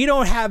sorry, we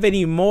don't have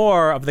any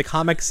more of the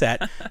comic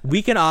set.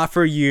 We can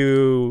offer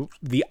you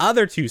the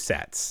other two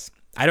sets."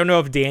 I don't know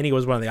if Danny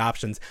was one of the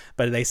options,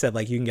 but they said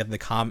like you can get the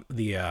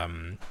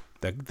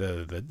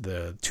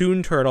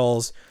Toon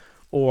Turtles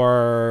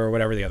or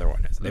whatever the other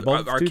one is. They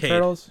both Toon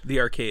Turtles? The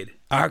arcade.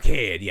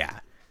 Arcade, yeah.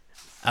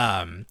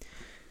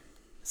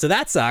 So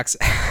that sucks.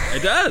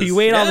 It does. You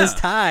wait all this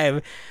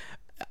time.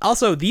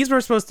 Also, these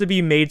were supposed to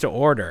be made to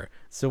order.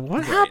 So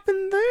what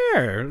happened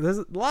there? There's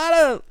a lot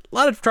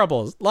of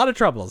troubles. So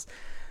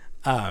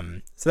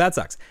that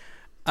sucks.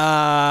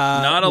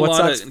 Not a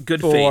lot of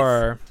good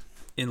faith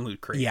in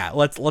Loot Crate. Yeah,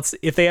 let's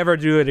if they ever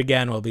do it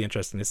again, it'll be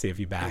interesting to see if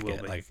you back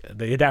it. Like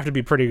they'd have to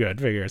be pretty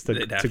good figures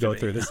to go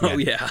through this again. Oh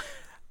yeah.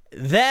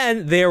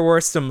 Then there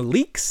were some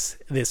leaks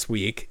this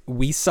week.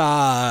 We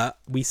saw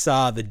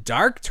the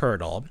Dark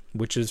Turtle,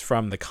 which is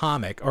from the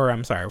comic, or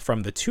I'm sorry,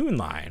 from the Toon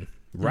line,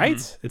 right?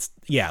 Mm-hmm.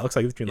 It looks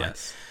like the Toon line.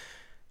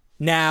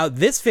 Now,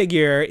 this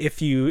figure,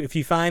 if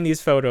you find these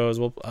photos,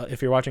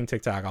 if you're watching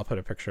TikTok, I'll put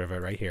a picture of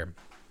it right here.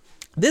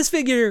 This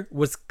figure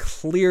was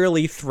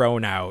clearly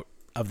thrown out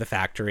of the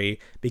factory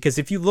because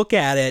if you look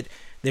at it,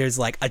 there's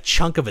like a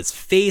chunk of his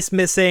face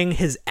missing.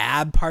 His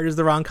ab part is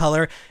the wrong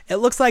color. It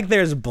looks like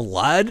there's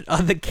blood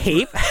on the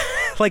cape.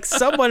 Like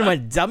someone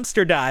went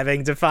dumpster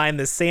diving to find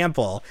this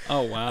sample.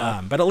 Oh,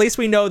 wow. But at least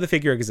we know the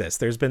figure exists.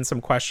 There's been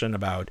some question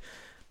about,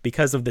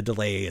 because of the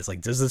delays, like,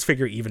 does this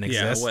figure even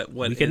exist?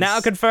 We can now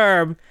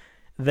confirm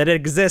that it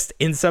exists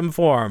in some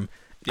form.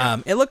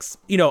 Yeah. It looks,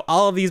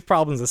 all of these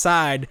problems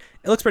aside,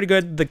 it looks pretty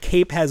good. The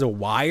cape has a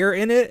wire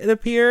in it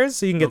appears,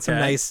 so you can get some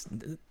nice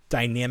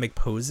dynamic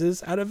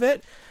poses out of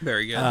it.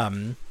 Very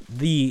good.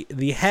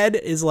 The head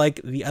is like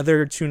the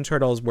other Toon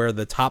Turtles where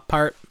the top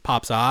part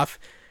pops off.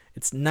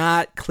 It's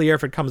not clear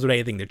if it comes with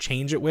anything to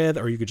change it with,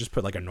 or you could just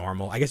put like a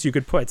normal. I guess you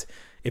could put,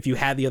 if you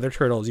had the other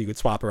turtles, you could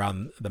swap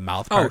around the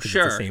mouth part. Oh,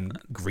 sure. It's the same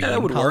green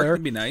that would color. work.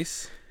 It'd be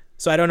nice.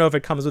 So I don't know if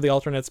it comes with the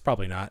alternates.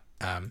 Probably not.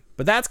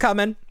 But that's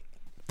coming.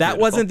 That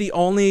Beautiful. Wasn't the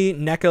only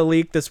NECA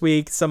leak this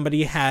week.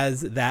 Somebody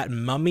has that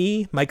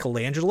mummy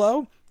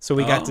Michelangelo. So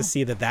we got to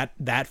see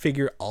that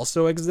figure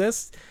also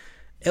exists.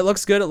 It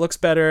looks good. It looks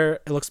better.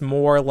 It looks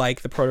more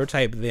like the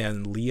prototype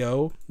than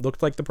Leo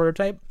looked like the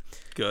prototype.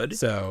 Good.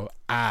 So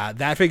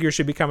that figure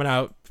should be coming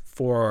out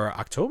for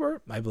October,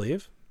 I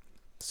believe.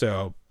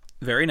 So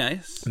Very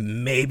nice.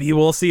 maybe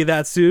we'll see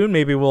that soon.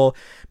 Maybe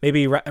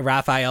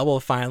Raphael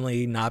will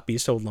finally not be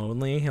so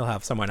lonely. He'll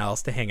have someone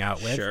else to hang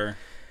out with. Sure.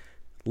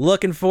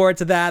 Looking forward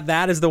to that.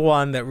 That is the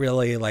one that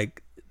really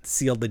like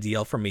sealed the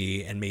deal for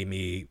me and made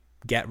me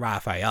get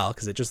Raphael,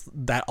 because it just,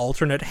 that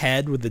alternate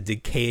head with the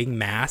decaying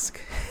mask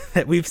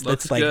that Looks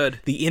that's like good.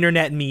 the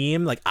internet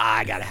meme. Like,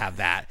 I gotta have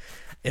that.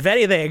 If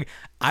anything,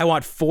 I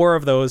want 4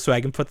 of those so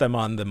I can put them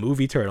on the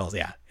movie Turtles.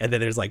 Yeah, and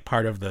then there's like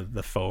part of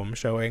the foam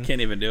showing.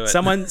 Can't even do it.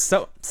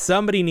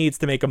 Somebody needs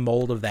to make a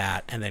mold of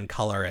that and then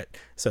color it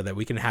so that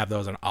we can have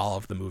those on all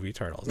of the movie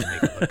Turtles and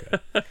make it look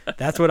good.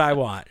 That's what I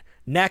want.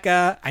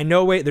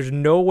 NECA, there's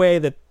no way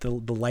that the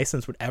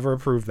license would ever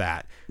approve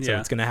that. So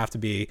it's gonna have to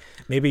be,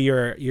 maybe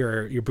your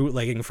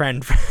bootlegging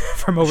friend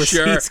from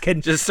overseas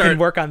can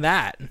work on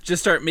that.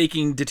 Just start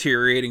making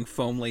deteriorating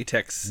foam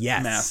latex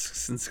Yes.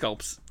 masks and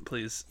sculpts,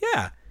 please.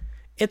 Yeah,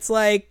 it's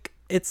like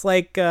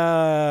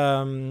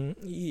the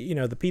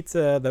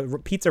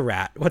pizza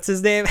rat. What's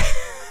his name?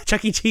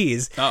 Chuck E.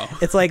 Cheese. Oh.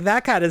 It's like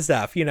that kind of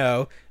stuff.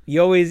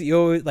 You always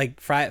like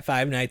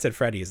Five Nights at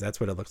Freddy's. That's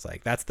what it looks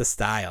like. That's the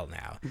style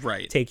now.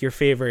 Right. Take your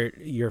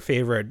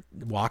favorite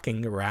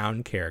walking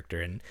around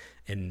character and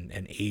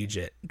age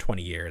it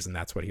 20 years, and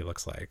that's what he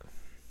looks like.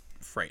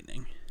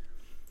 Frightening.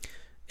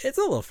 It's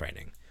a little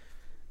frightening.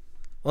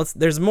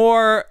 There's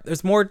more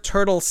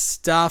turtle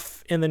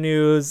stuff in the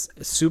news.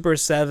 Super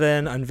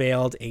 7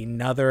 unveiled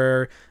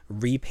another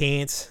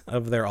repaint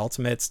of their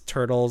Ultimate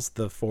Turtles,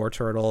 the 4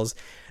 turtles.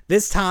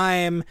 This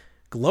time,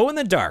 glow in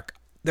the dark.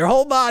 Their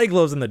whole body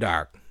glows in the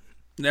dark.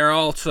 They're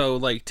also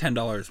like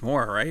 $10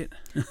 more, right?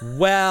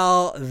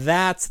 Well,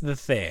 that's the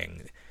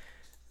thing.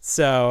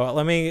 So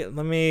let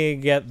me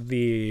get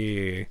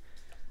the.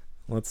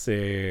 Let's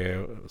see.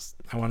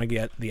 I want to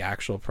get the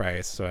actual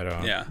price, so I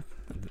don't. Yeah.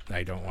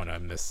 I don't want to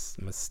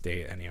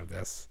misstate any of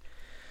this.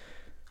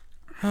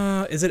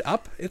 Is it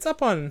up? It's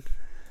up on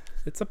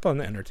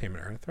the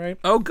Entertainment Earth, right?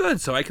 Oh, good.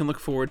 So I can look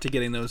forward to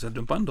getting those in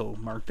a bundle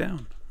marked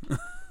down.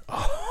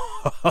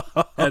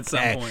 At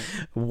some point.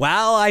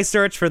 While I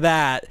search for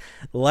that,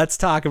 let's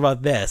talk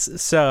about this.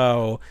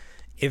 So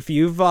if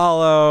you're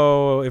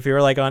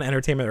like on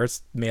Entertainment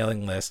Earth's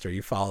mailing list, or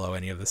you follow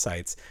any of the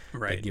sites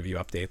that give you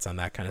updates on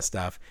that kind of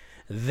stuff,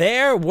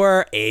 there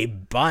were a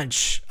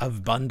bunch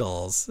of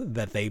bundles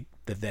that the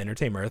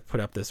Entertainment Earth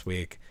put up this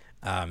week.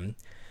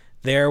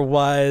 There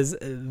was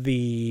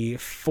a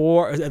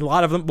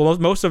lot of them,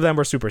 most of them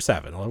were Super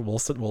 7. We'll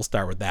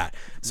start with that.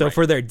 So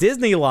for their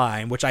Disney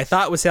line, which I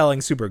thought was selling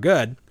super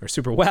good or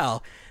super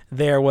well,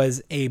 there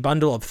was a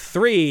bundle of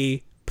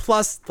 3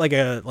 plus like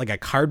a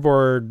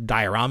cardboard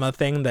diorama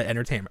thing that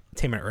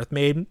Entertainment Earth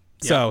made. Yep.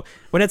 So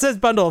when it says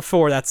bundle of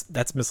 4,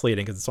 that's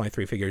misleading because it's only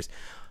 3 figures.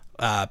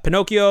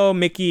 Pinocchio,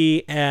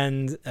 Mickey,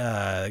 and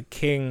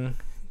King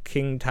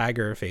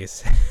Tiger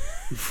Face.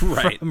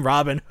 Right. From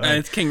Robin Hood. And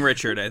it's King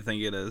Richard, I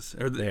think it is.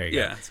 There you go.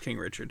 Yeah, it's King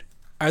Richard.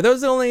 Are those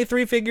the only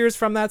 3 figures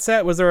from that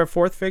set? Was there a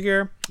 4th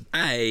figure?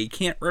 I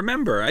can't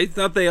remember. I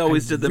thought they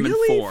always did them in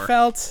 4.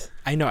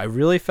 I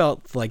really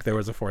felt like there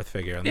was a 4th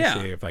figure. Let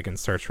me see if I can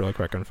search really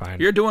quick and find.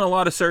 You're doing a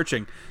lot of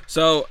searching.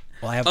 So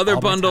I have other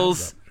all my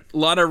bundles, a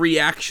lot of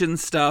reaction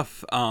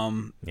stuff.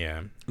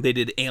 Yeah. They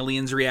did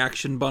Aliens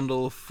reaction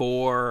bundle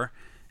 4.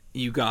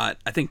 You got,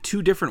 I think,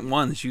 2 different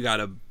ones. You got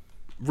a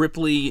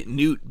Ripley,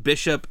 Newt,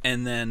 Bishop,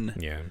 and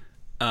then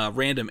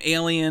random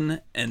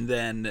alien, and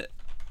then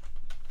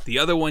the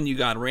other one you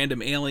got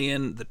random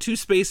alien, the 2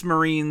 Space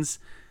Marines,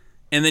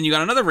 and then you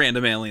got another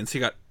random alien. So you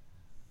got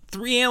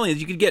 3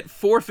 aliens. You could get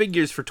 4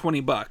 figures for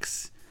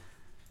 $20.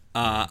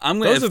 I'm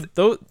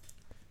gonna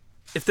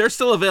if they're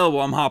still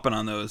available, I'm hopping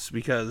on those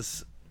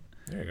because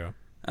there you go.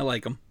 I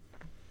like them.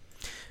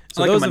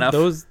 So I like them enough.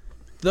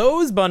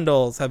 Those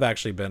bundles have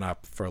actually been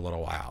up for a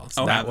little while.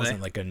 So that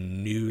wasn't like a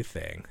new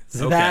thing.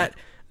 So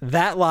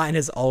that line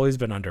has always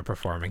been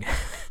underperforming.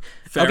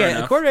 Fair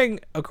enough.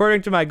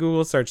 According to my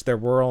Google search, there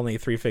were only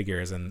 3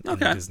 figures in the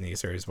Disney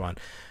Series 1.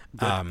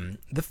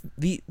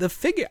 The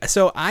figure.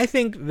 So I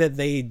think that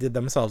they did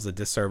themselves a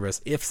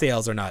disservice if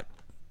sales are not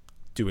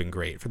doing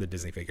great for the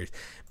Disney figures,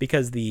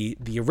 because the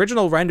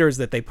original renders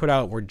that they put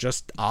out were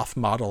just off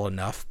model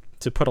enough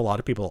to put a lot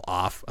of people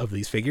off of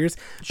these figures.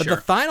 But the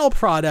final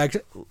product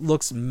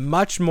looks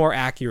much more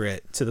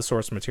accurate to the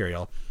source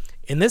material.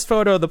 In this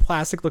photo, the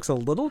plastic looks a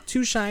little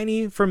too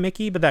shiny for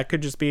Mickey, but that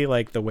could just be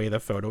like the way the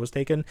photo was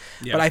taken.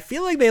 Yep. But I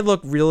feel like they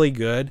look really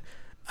good.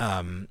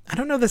 I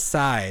don't know the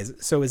size.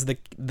 So is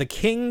the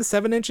King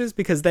 7 inches?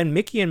 Because then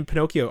Mickey and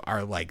Pinocchio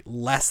are like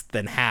less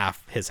than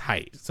half his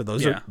height. So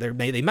those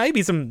they might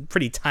be some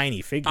pretty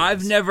tiny figures.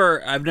 I've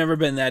never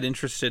been that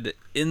interested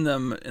in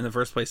them in the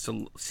first place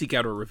to seek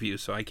out a review,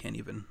 so I can't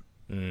even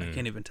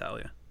tell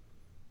you.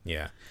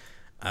 Yeah.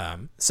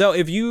 So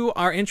if you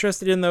are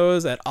interested in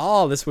those at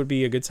all, this would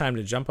be a good time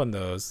to jump on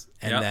those.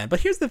 But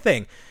here's the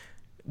thing.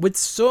 With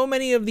so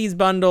many of these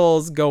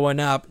bundles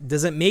going up,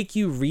 does it make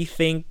you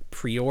rethink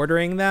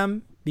pre-ordering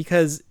them?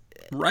 Because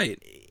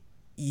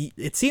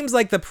it seems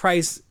like the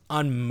price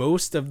on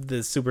most of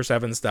the Super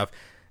 7 stuff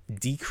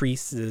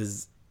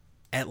decreases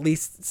at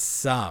least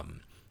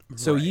some.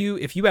 So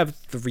if you have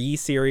 3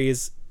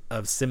 series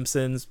of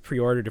Simpsons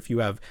pre-ordered, if you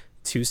have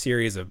 2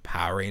 series of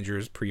Power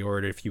Rangers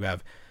pre-ordered, if you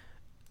have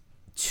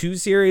 2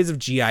 series of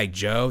G.I.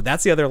 Joe,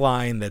 that's the other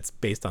line that's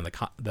based on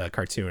the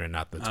cartoon and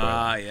not the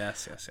toy.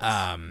 Yes.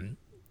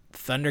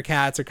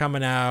 Thundercats are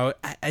coming out.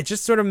 It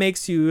just sort of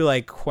makes you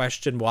like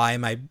question, why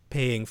am I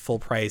paying full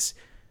price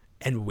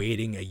and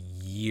waiting a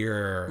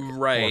year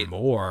or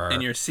more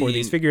and you're seeing, for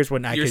these figures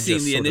when I could just You're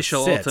seeing the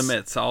initial sit.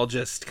 Ultimates all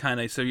just kind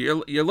of, so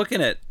you're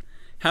looking at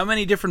how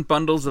many different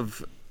bundles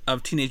of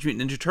Teenage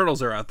Mutant Ninja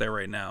Turtles are out there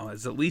right now?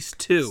 It's at least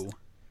 2.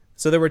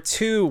 So there were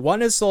 2.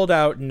 One is sold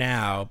out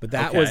now, but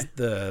that was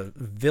the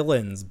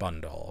Villains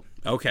bundle.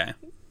 Okay.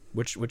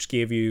 Which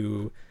gave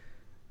you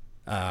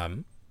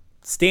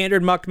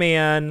standard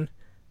Muckman,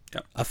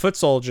 a Foot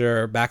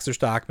Soldier, Baxter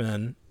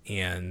Stockman,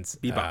 and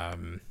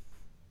Bebop.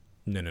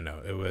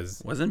 No. It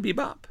wasn't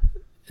Bebop.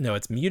 No,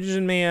 it's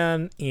Mutagen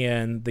Man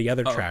and the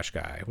other trash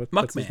guy.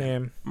 What's his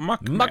name?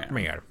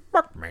 Muckman.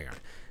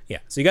 Yeah,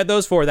 so you got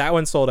those 4. That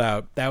one sold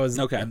out. That was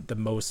the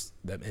most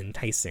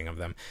enticing of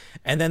them.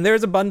 And then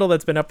there's a bundle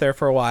that's been up there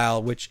for a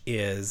while, which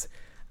is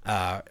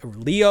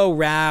Leo,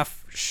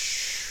 Raph,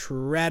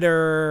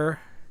 Shredder,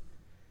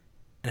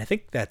 and I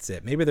think that's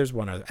it. Maybe there's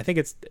one other. I think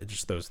it's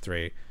just those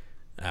 3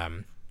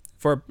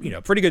 for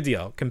a pretty good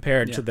deal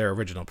compared to their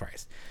original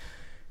price.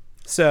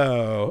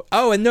 So,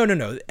 and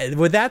no.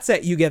 With that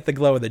set, you get the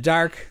glow in the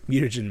dark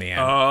Mutagen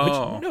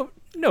Man, which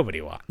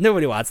nobody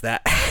wants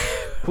that.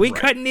 We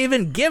couldn't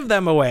even give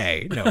them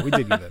away. No, we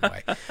did give them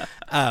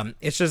away.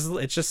 It's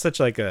just such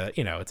like a,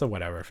 it's a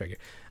whatever figure.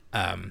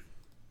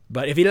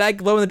 But if you like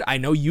glow in the, I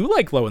know you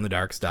like glow in the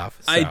dark stuff.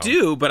 So. I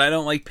do, but I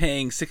don't like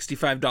paying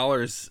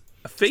 $65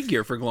 a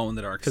figure for glow in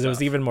the dark stuff. Because it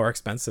was even more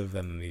expensive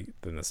than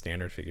the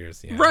standard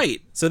figures.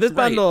 Right. So this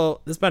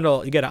bundle,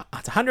 you get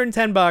it's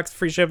 $110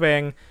 free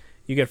shipping.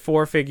 You get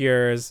 4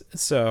 figures,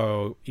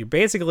 so you're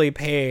basically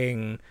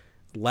paying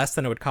less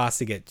than it would cost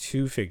to get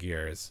 2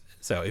 figures.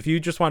 So if you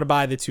just want to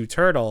buy the 2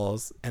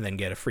 turtles and then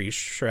get a free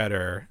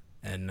Shredder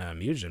and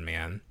Mutagen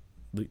Man,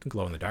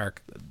 glow in the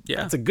dark,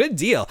 it's a good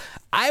deal.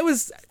 I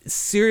was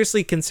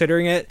seriously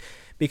considering it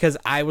because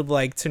I would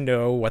like to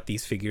know what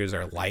these figures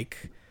are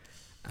like.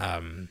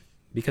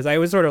 Because I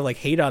always sort of like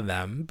hate on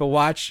them,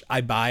 but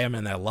I buy them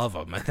and I love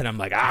them, and then I'm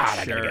like,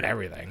 I gotta get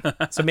everything.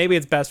 So maybe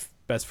it's best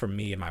for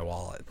me and my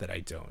wallet that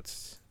I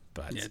don't.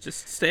 But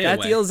just stay away.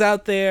 That deal's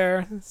out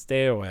there.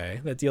 Stay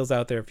away. That deal's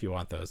out there if you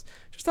want those.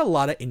 Just a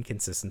lot of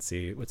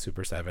inconsistency with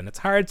Super 7. It's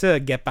hard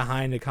to get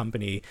behind a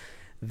company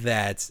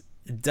that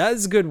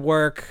does good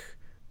work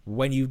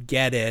when you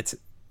get it,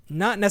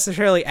 not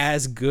necessarily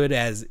as good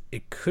as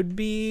it could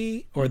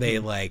be, or they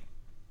like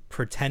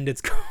pretend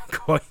it's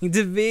going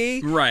to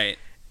be. Right.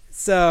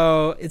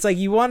 So it's like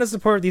you want to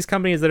support these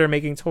companies that are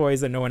making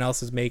toys that no one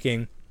else is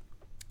making.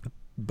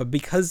 But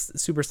because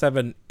Super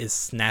 7 is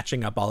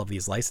snatching up all of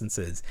these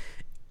licenses,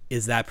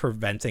 is that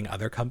preventing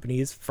other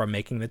companies from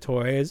making the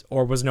toys?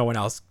 Or was no one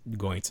else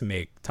going to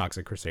make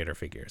Toxic Crusader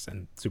figures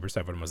and Super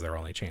 7 was their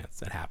only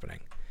chance at happening?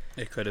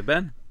 It could have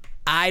been.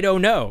 I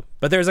don't know.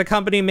 But there's a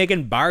company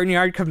making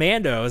Barnyard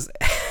Commandos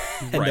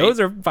and those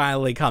are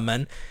finally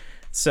coming.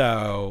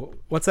 So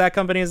what's that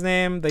company's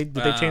name? Did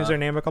they change their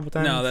name a couple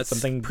times? No, that's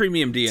something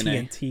Premium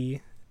DNA.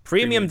 TNT.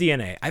 Premium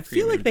DNA. I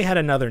feel like they had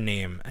another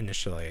name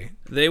initially.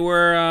 They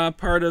were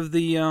part of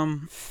the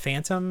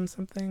Phantom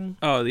something.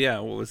 Oh yeah,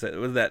 what was it?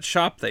 Was that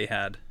shop they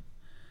had?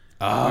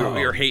 Oh,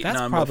 we were hating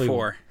on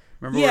before.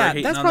 Remember? Yeah,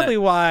 that's probably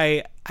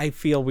why I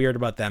feel weird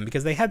about them,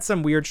 because they had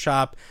some weird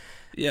shop.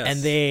 Yes.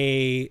 And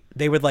they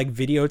would like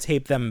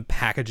videotape them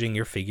packaging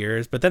your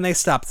figures, but then they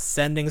stopped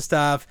sending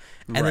stuff,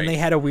 and then they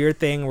had a weird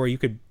thing where you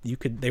could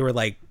they were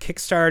like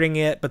kickstarting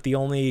it, but the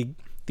only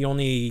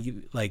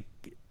like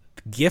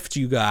gift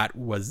you got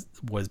was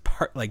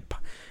part like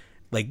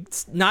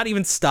not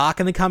even stock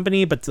in the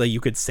company, but like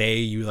you could say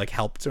you like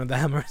helped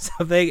them or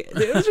something.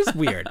 It was just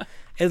weird.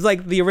 It's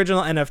like the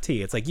original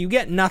NFT. It's like you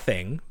get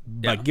nothing,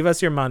 but give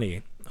us your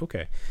money.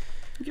 Okay.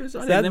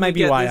 So that might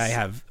be why I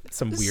have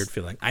some weird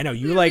feeling. I know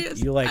you like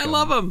I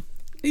love him.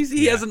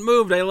 He hasn't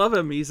moved. I love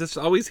him. He's just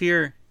always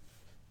here.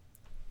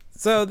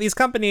 So these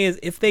companies,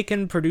 if they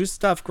can produce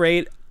stuff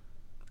great,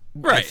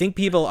 I think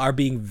people are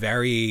being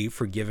very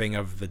forgiving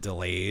of the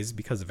delays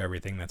because of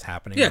everything that's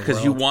happening. Yeah,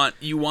 because you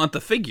want the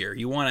figure.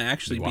 You want to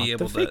actually be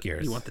able to.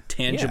 Figures. You want the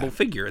tangible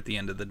figure at the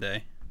end of the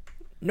day.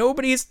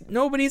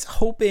 Nobody's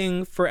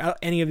hoping for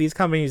any of these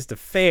companies to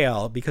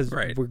fail because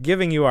we're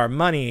giving you our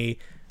money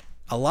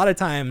a lot of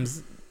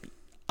times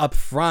up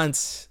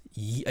front,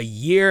 a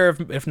year,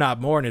 if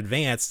not more in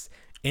advance,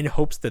 in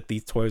hopes that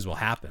these toys will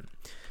happen.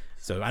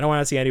 So I don't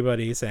want to see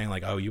anybody saying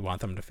like, oh, you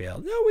want them to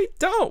fail. No, we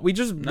don't. We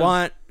just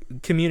want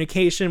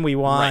communication. We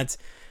want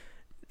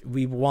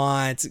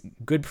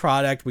good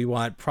product. We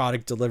want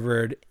product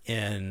delivered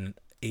in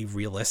a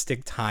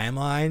realistic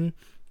timeline.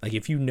 Like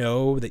if you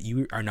know that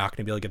you are not going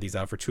to be able to get these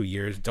out for 2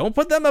 years, don't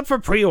put them up for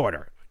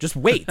pre-order. Just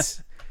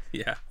wait.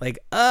 Yeah. Like,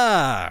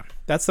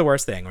 that's the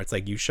worst thing, where it's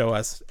like you show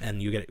us and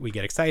we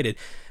get excited,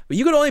 but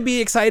you could only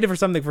be excited for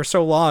something for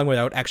so long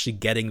without actually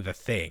getting the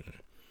thing.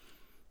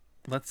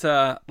 Let's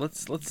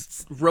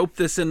rope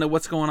this into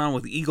what's going on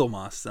with Eagle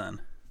Moss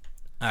then.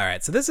 All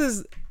right, so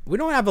we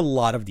don't have a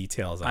lot of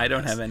details on I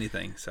don't this. have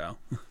anything, so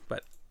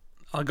but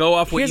I'll go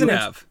off what Here's you an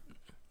have.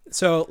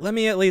 So let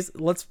me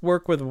let's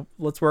work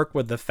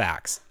with the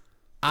facts.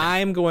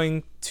 I'm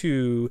going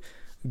to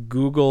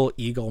Google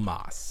Eagle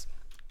Moss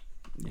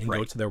and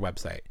go to their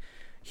website.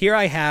 Here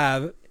I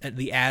have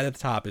the ad at the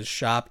top is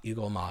Shop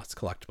Eagle Moss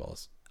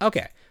Collectibles.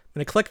 Okay, I'm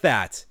going to click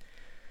that.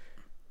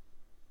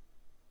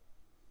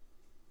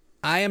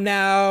 I am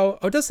now...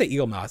 Oh, it does say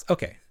Eagle Moss.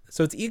 Okay,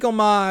 so it's Eagle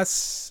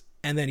Moss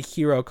and then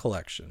Hero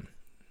Collection.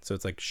 So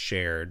it's like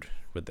shared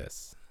with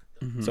this.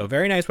 Mm-hmm. So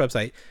very nice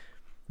website.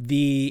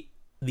 The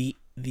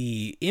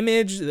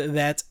image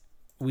that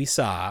we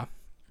saw,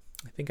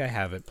 I think I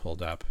have it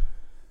pulled up.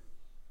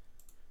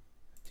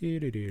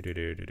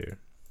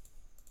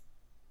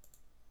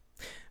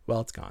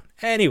 Well, it's gone.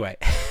 Anyway,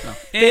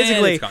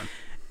 basically, it's gone.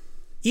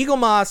 Eagle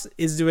Moss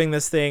is doing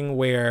this thing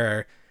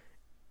where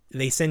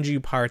they send you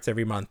parts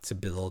every month to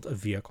build a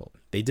vehicle.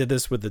 They did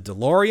this with the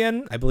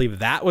DeLorean. I believe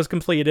that was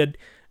completed.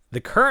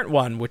 The current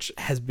one, which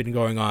has been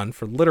going on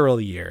for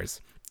literally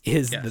years,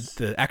 is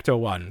the Ecto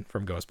one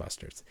from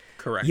Ghostbusters.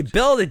 Correct. You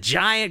build a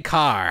giant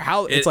car.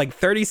 It's like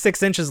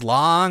 36 inches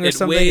long or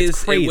something.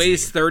 It's crazy. It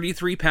weighs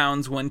 33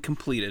 pounds when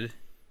completed.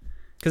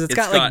 Because it's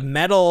got like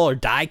metal or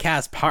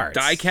die-cast parts.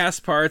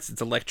 Die-cast parts.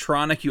 It's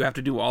electronic. You have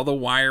to do all the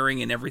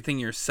wiring and everything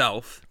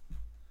yourself.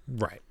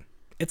 Right.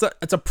 It's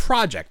a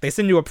project. They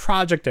send you a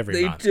project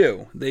every month.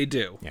 They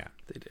do. Yeah.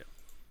 They do.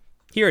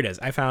 Here it is.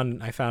 I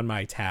found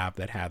my tab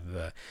that had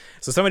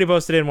so somebody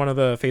posted in one of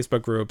the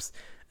Facebook groups.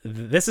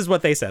 This is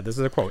what they said. This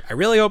is a quote. I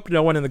really hope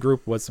no one in the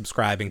group was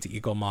subscribing to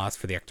Eagle Moss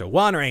for the Ecto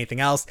 1 or anything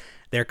else.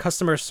 Their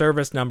customer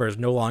service number is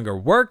no longer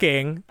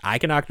working. I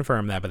cannot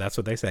confirm that, but that's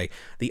what they say.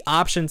 The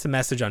option to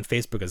message on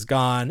Facebook is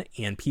gone,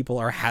 and people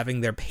are having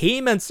their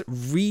payments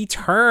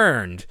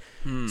returned.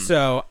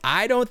 So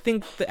I don't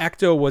think the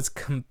Ecto was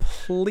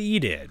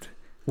completed,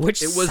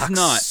 which it was sucks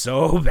not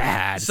so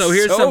bad. So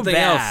here's something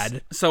bad.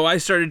 else. So I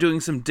started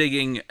doing some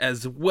digging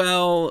as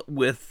well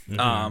with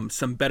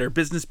some Better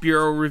Business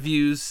Bureau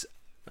reviews.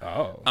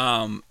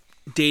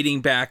 Dating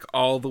back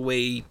all the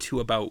way to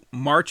about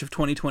March of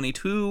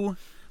 2022,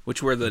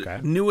 which were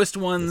the newest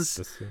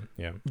ones.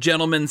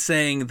 Gentleman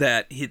saying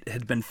that it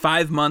had been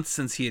 5 months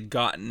since he had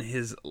gotten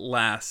his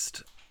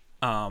last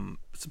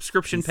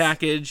subscription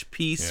package,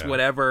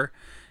 whatever,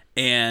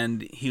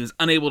 and he was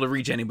unable to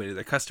reach anybody.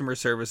 The customer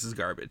service is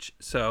garbage.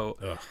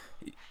 So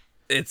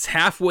it's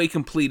halfway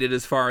completed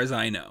as far as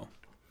I know.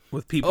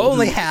 With people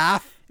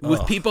half?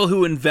 With people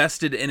who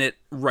invested in it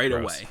right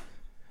away.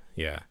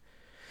 Yeah.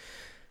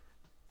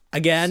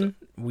 Again,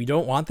 we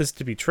don't want this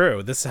to be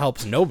true. This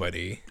helps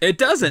nobody. It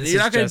doesn't. You're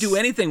not going to do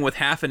anything with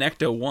half an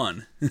Ecto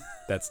 1.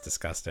 That's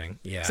disgusting.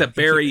 Yeah. Except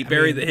bury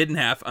the hidden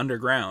half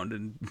underground.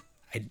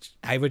 And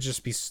I would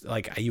just be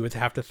like, you would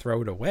have to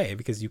throw it away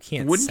because you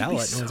can't sell it. No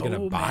one's going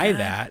to buy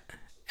that.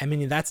 I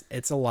mean,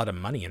 it's a lot of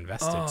money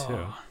invested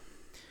too.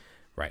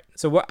 Right.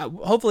 So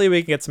hopefully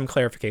we can get some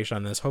clarification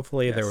on this.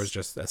 Hopefully there was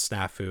just a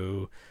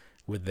snafu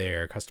with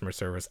their customer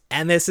service.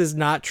 And this is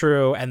not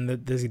true.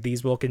 And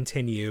these will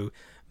continue.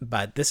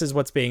 But this is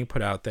what's being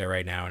put out there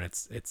right now, and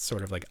it's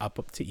sort of like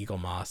up to Eagle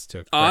Moss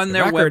to on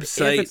their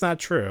website. If it's not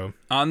true,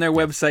 on their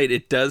website,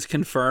 it does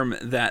confirm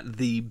that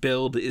the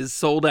build is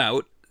sold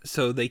out,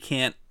 so they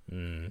can't.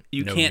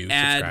 You can't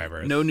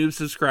add. No new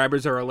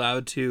subscribers are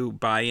allowed to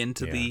buy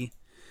into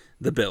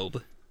the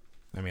build.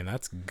 I mean,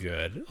 that's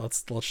good.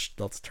 Let's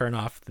turn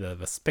off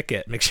the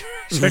spigot. Make sure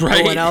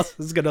no one else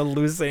is gonna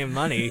lose any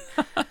money.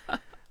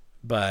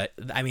 But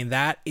I mean,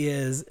 that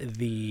is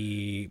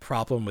the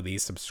problem with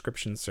these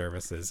subscription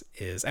services.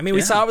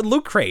 We saw it with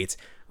Loot Crate.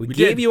 We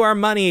gave you our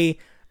money,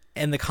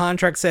 and the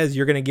contract says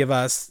you're going to give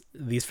us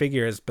these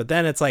figures. But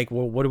then it's like,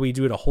 well, what do we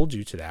do to hold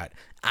you to that?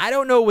 I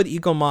don't know with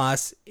Eagle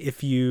Moss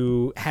if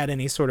you had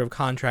any sort of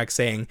contract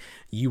saying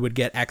you would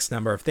get X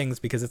number of things,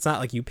 because it's not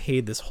like you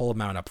paid this whole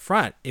amount up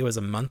front. It was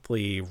a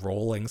monthly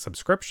rolling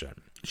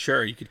subscription.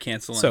 Sure, you could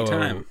cancel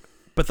anytime.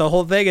 But the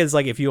whole thing is,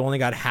 like, if you only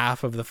got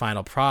half of the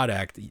final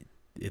product,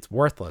 it's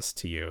worthless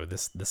to you.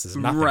 This is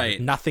nothing. There's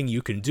nothing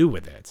you can do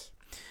with it.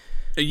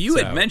 You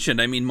had mentioned,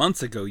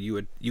 months ago, you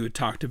had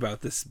talked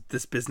about this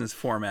business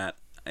format,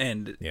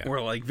 and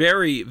we're like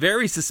very,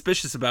 very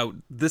suspicious about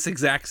this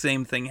exact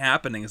same thing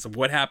happening. So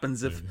what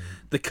happens if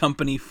the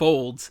company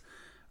folds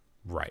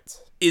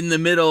in the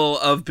middle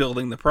of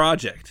building the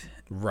project?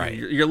 Right.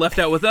 You're left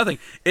out with nothing.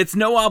 It's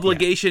no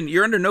obligation.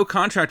 You're under no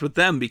contract with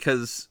them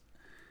because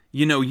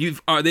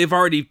they've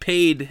already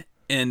paid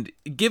and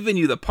given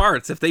you the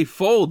parts. If they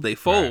fold, they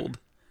fold. Right.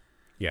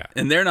 Yeah.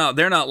 And they're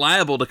not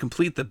liable to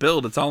complete the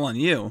build. It's all on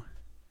you.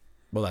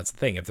 Well, that's the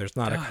thing. If there's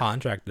not a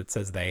contract that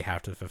says they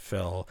have to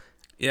fulfill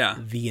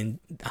the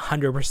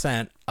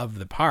 100% of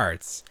the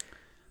parts,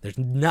 there's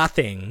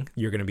nothing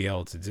you're going to be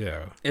able to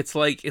do. It's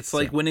like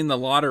winning the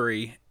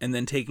lottery and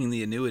then taking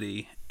the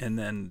annuity and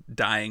then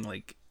dying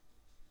like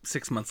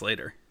 6 months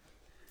later.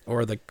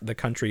 Or the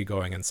country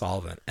going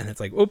insolvent. And it's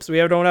like, oops, we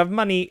don't have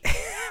money.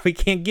 We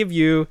can't give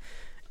you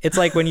It's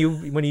like when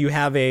you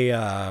have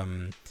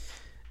a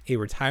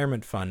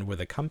retirement fund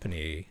with a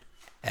company,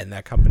 and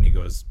that company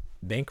goes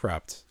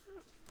bankrupt.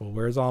 Well,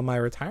 where's all my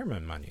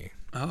retirement money?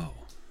 Oh,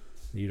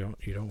 you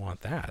don't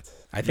want that.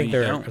 I think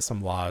there are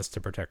some laws to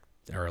protect,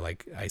 or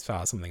like I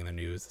saw something in the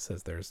news that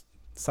says there's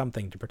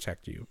something to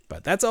protect you,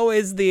 but that's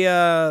always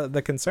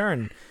the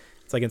concern.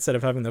 It's like instead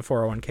of having the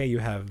 401k, you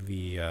have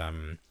the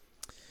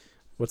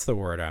what's the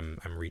word I'm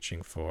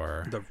reaching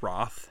for? The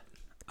Roth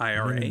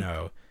IRA.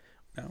 No.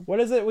 What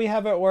is it we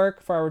have at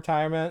work for our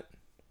retirement?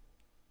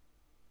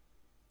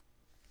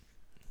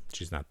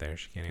 She's not there.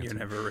 She can't answer. You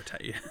never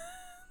retire.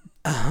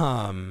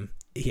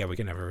 Yeah, we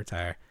can never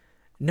retire.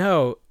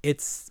 No,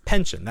 it's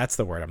pension. That's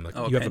the word I'm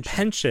looking. You have a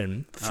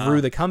pension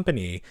through the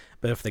company,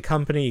 but if the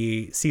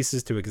company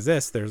ceases to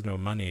exist, there's no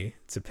money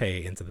to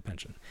pay into the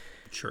pension.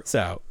 Sure.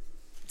 So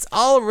it's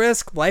all a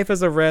risk. Life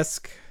is a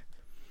risk.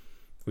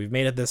 We've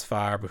made it this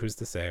far, but who's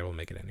to say we'll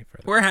make it any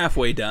further? We're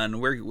halfway done.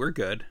 We're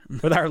good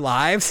with our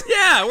lives.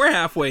 Yeah, we're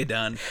halfway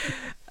done.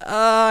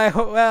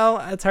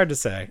 Well, it's hard to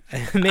say.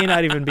 It may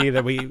not even be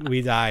that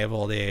we die of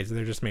old age.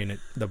 They're just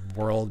the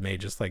world may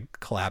just like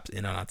collapse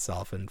in on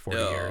itself in 40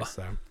 years.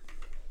 So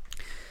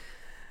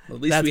well,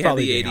 at least we had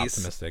the 80s.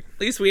 Optimistic.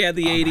 At least we had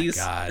the 80s.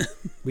 My God.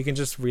 We can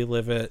just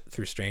relive it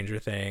through Stranger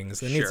Things.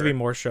 There needs to be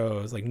more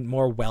shows, like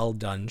more well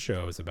done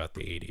shows about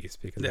the 80s,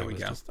 because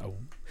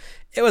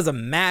it was a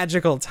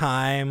magical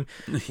time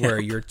where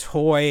your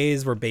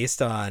toys were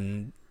based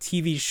on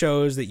TV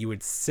shows that you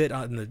would sit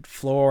on the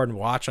floor and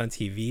watch on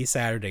TV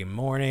Saturday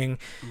morning.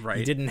 Right.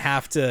 You didn't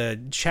have to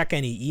check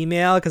any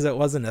email because it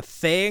wasn't a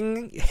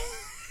thing.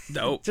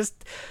 Nope.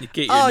 Just you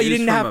get your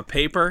news from a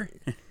paper.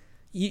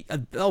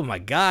 Oh my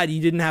God, you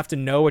didn't have to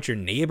know what your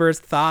neighbors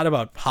thought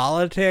about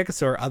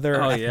politics or other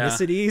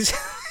ethnicities.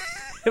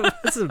 It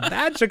was a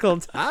magical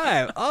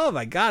time. Oh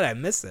my God, I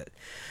miss it.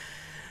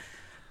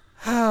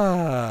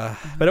 But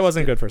it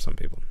wasn't good for some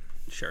people.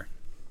 Sure.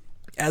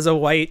 As a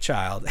white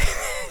child,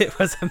 it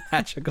was a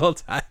magical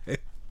time.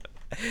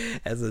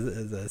 As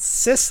a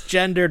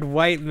cisgendered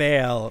white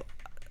male,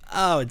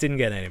 it didn't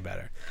get any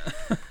better.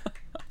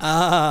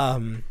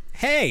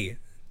 Hey,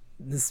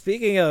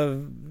 speaking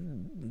of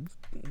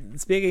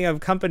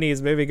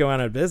companies maybe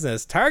going out of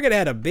business, Target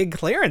had a big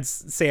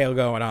clearance sale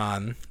going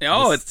on.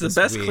 It's the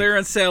best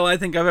clearance sale I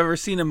think I've ever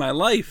seen in my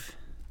life.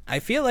 I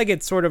feel like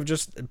it sort of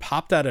just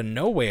popped out of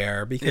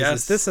nowhere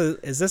because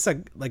is this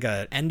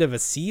a end of a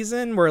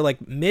season where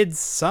like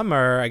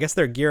midsummer, I guess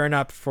they're gearing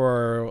up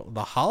for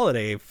the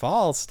holiday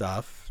fall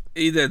stuff.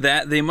 Either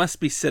that, they must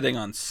be sitting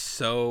on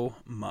so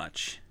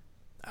much.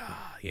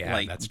 Yeah,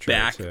 like that's true.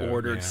 Back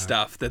ordered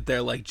stuff that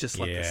they're like, just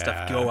let the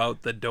stuff go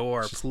out the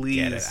door, just please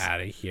get it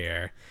out of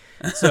here.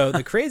 So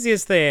the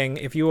craziest thing,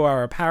 if you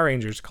are a Power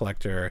Rangers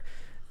collector,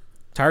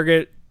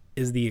 Target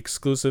is the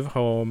exclusive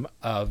home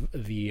of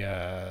the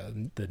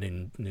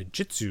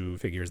ninjutsu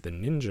figures, the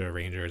Ninja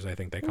Rangers, I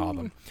think they call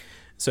them.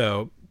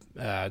 So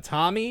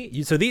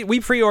Tommy, we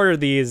pre-ordered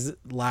these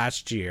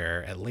last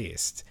year at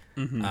least.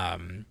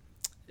 Mm-hmm.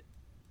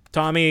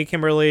 Tommy,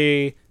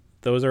 Kimberly,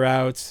 those are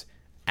out.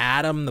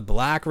 Adam, the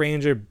Black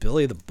Ranger,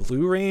 Billy, the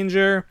Blue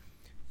Ranger.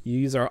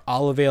 These are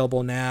all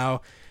available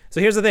now. So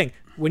here's the thing.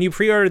 When you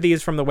pre-order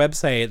these from the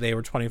website, they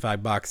were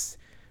 $25.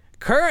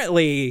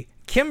 Currently,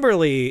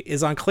 Kimberly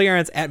is on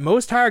clearance at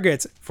most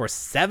Targets for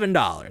 $7.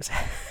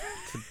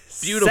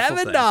 Beautiful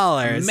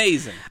 $7. Thing.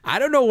 Amazing. I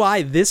don't know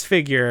why this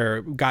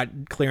figure got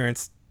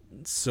clearance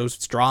so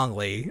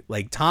strongly.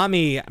 Like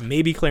Tommy,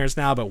 maybe clearance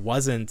now, but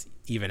wasn't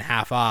even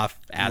half off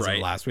as of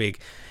last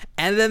week.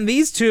 And then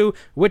these two,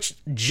 which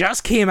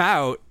just came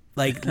out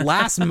like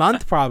last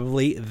month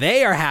probably,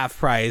 they are half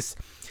price.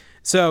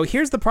 So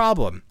here's the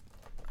problem.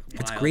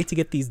 It's great to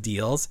get these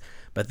deals,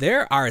 but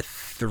there are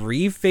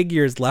 3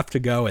 figures left to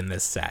go in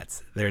this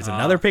set. There's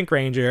another Pink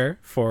Ranger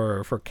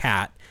for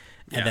Kat,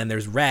 and then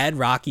there's Red,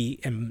 Rocky,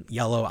 and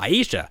Yellow,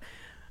 Aisha.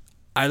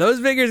 Are those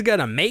figures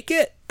gonna make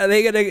it? Are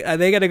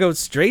they gonna go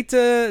straight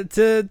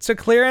to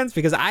clearance?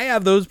 Because I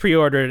have those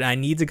pre-ordered and I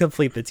need to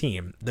complete the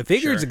team. The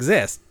figures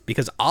exist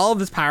because all of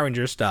this Power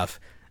Ranger stuff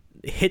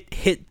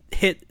hit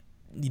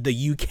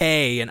the UK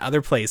and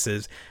other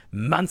places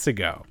months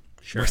ago.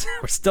 Sure.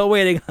 We're still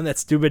waiting on that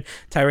stupid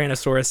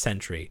Tyrannosaurus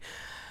Sentry.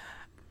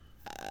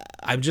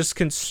 I'm just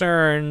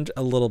concerned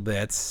a little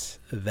bit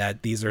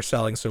that these are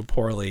selling so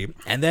poorly.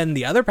 And then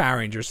the other Power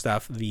Ranger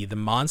stuff, the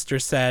monster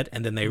set,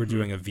 and then they were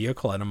doing a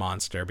vehicle and a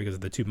monster because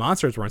the 2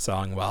 monsters weren't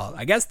selling well.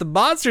 I guess the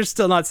monster's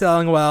still not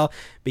selling well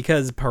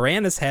because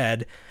Piranha's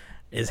head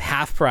is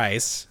half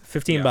price,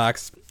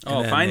 $15.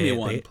 Oh, find me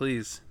one,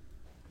 please.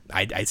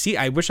 I see.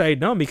 I wish I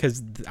had known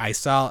because I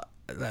saw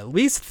at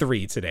least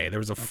 3 today. There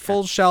was a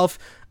full shelf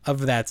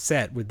of that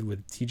set with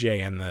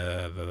TJ and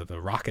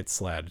the rocket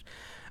sled.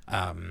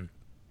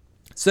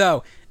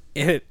 So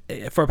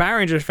for Power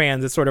Rangers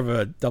fans, it's sort of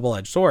a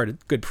double-edged sword.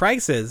 Good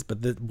prices,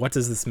 but what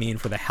does this mean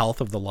for the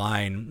health of the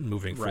line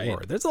moving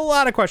forward? There's a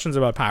lot of questions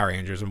about Power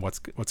Rangers and what's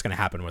going to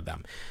happen with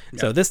them.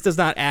 Yep. So this does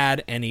not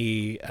add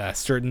any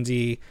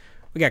certainty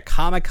We got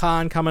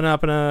Comic-Con coming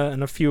up in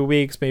a few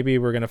weeks. Maybe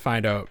we're gonna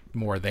find out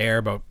more there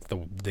about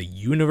the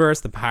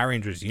universe, the Power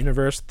Rangers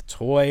universe, the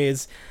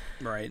toys.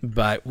 Right.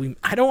 But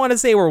I don't want to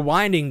say we're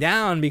winding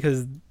down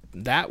because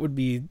that would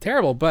be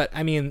terrible. But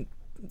I mean,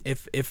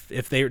 if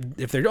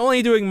they're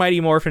only doing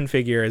Mighty Morphin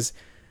figures,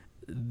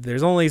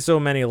 there's only so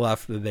many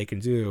left that they can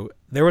do.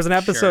 There was an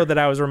episode that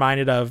I was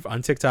reminded of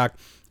on TikTok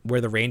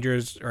where the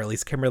Rangers, or at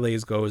least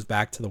Kimberly's, goes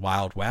back to the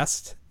Wild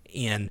West,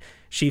 and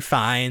she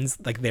finds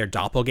like their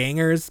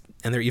doppelgangers,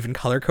 and they're even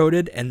color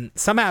coded, and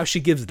somehow she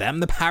gives them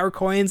the power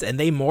coins and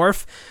they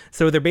morph.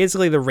 So they're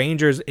basically the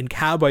Rangers in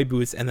cowboy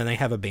boots, and then they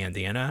have a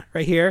bandana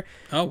right here.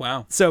 Oh,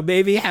 wow. So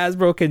maybe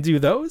Hasbro can do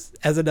those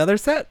as another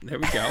set. There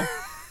we go.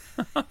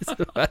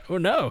 So, I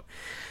don't know.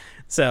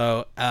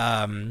 So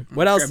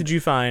what else did you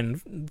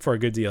find for a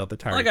good deal at the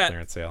Target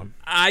clearance sale?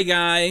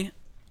 iGuy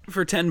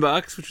for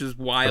 $10, which is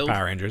wild. For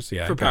Power Rangers,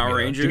 yeah. For Power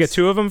Rangers. Did you get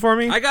 2 of them for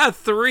me? I got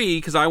 3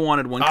 because I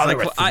wanted one. Oh, there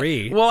were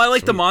 3. I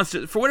like the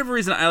monsters. For whatever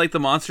reason, I like the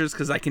monsters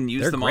because I can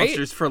use They're the great.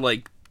 monsters for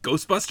like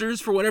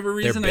Ghostbusters for whatever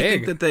reason. They're I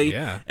think big. that they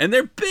and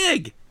they're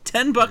big.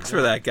 $10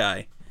 for that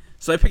guy.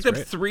 So I picked up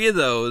 3 of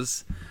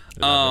those.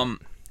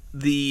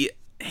 The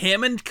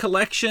Hammond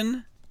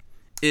collection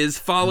is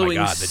following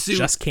suit. That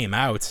just came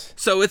out.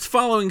 So it's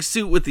following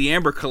suit with the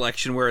Amber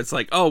collection, where it's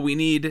like, oh,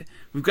 we've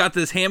got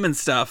this Hammond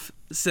stuff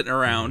sitting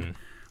around. Mm-hmm.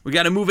 We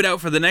got to move it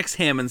out for the next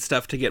Hammond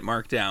stuff to get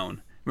marked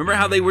down. Remember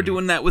how they were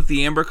doing that with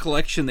the Amber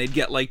collection? They'd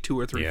get like 2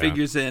 or 3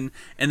 figures in,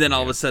 and then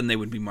all of a sudden they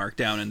would be marked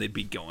down and they'd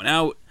be going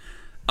out.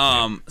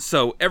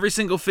 So every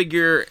single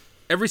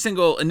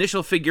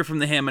initial figure from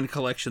the Hammond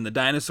collection, the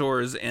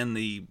dinosaurs and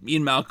the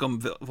Ian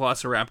Malcolm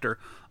Velociraptor,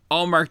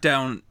 all marked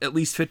down at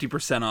least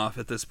 50% off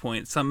at this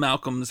point. Some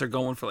Malcolms are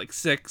going for like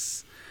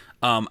 $6.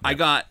 I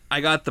got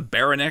the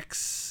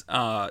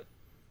Baronix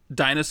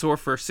dinosaur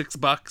for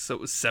 $6, so it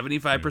was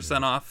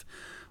 75% off.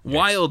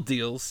 Wild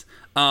deals.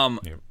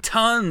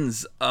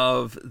 Tons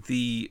of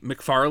the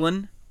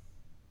McFarlane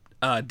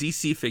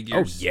DC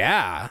figures.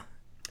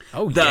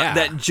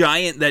 That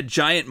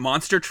giant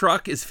monster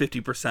truck is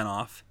 50%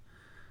 off.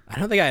 I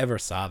don't think I ever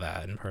saw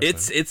that in person.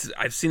 It's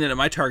I've seen it at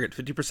my Target,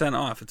 50%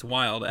 off. It's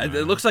wild.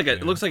 It looks like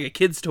a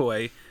kid's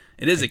toy.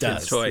 It is a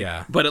kid's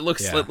toy, but it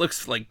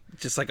looks like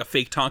just like a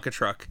fake Tonka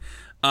truck.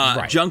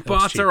 Junk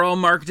bots are all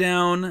marked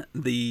down.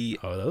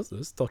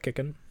 Those still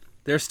kicking.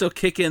 They're still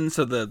kicking.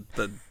 So the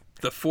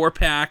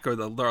 4-pack or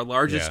the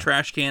largest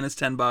trash can is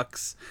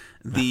 $10.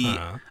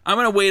 I'm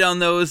gonna wait on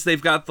those. They've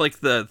got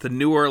like the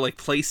newer like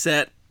play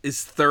set is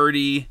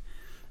 $30.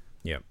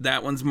 Yep.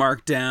 That one's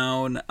marked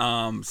down.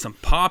 Some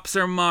pops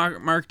are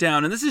marked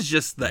down, and this is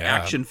just the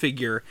action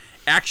figure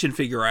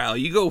aisle.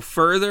 You go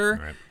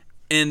further,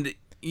 and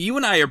you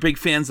and I are big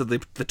fans of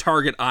the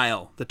Target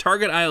aisle. The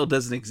Target aisle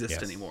doesn't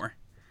exist anymore.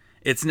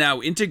 It's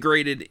now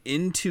integrated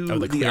into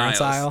the clearance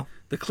aisle.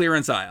 The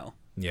clearance aisle.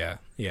 Yeah,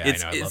 I know.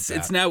 I love that.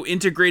 It's now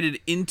integrated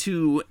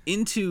into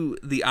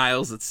the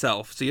aisles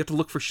itself. So you have to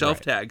look for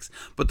shelf tags.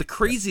 But the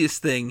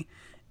craziest thing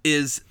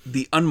is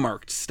the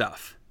unmarked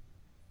stuff.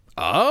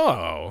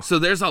 Oh. So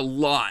there's a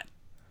lot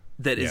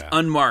that is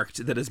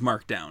unmarked that is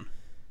marked down.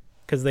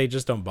 Because they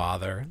just don't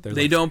bother.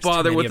 They don't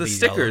bother with the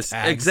stickers.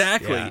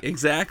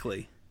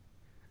 Exactly.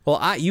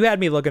 Well, you had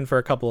me looking for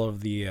a couple of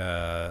the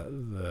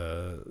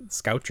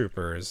Scout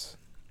Troopers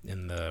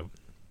in the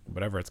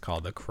whatever it's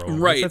called, the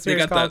Chrome. Right. They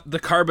got the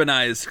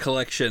Carbonized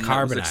collection.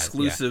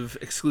 Carbonized,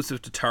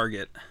 exclusive to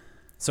Target.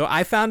 So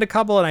I found a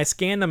couple and I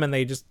scanned them and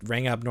they just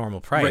rang up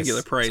normal price.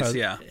 Regular price, so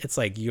yeah. It's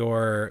like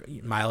your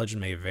mileage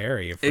may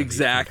vary from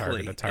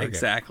Target to Target.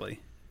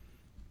 Exactly.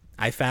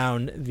 I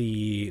found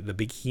the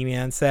big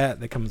He-Man set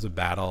that comes with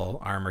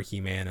Battle Armor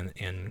He-Man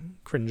and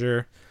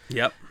Cringer.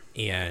 Yep.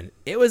 And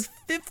it was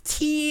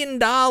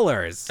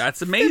 $15.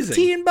 That's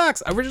amazing.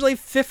 $15. Originally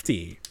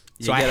 $50.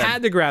 So I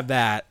had to grab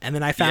that, and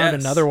then I found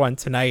another one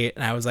tonight,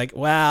 and I was like,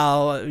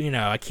 well,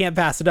 I can't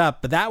pass it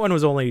up. But that one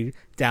was only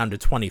down to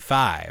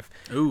 $25.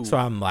 Ooh. So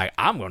I'm like,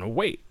 I'm going to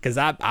wait, because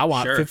I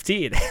want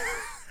 15.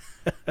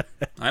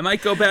 I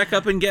might go back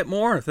up and get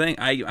more.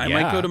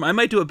 I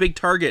might do a big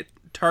Target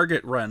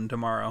run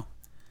tomorrow.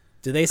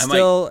 Do they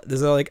still,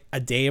 is there like a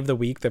day of the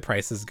week the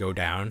prices go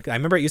down? I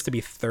remember it used to be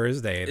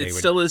Thursday. It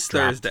still is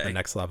Thursday. To the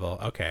next level.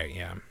 Okay,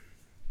 yeah.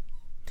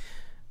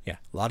 Yeah,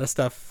 a lot of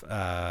stuff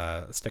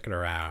sticking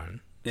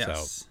around.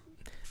 Yes. So,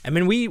 I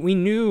mean,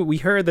 we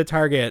heard the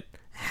Target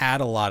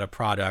had a lot of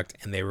product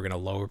and they were going to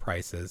lower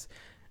prices.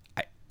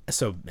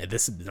 So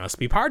this must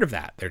be part of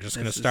that. They're just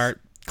going to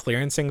start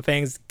clearancing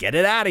things. Get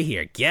it out of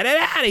here. Get it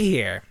out of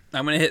here.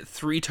 I'm going to hit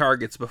 3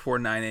 Targets before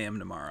 9 a.m.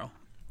 tomorrow.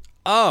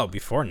 Oh,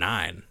 before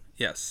 9.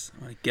 Yes.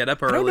 I'm going to get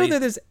up early. I don't know that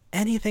there's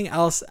anything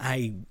else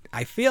I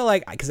feel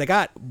like, because I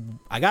got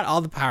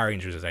all the Power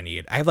Rangers I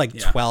need. I have like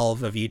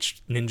 12 of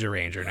each Ninja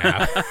Ranger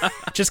now.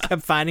 Just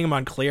kept finding them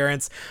on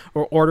clearance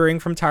or ordering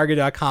from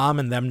Target.com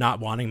and them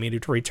not wanting me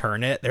to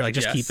return it. They're like,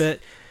 just keep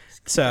it.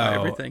 So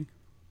everything.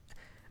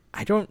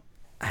 I don't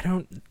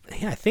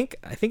I think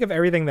of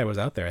everything that was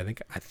out there.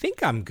 I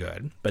think I'm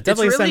good, but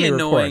definitely it's really send me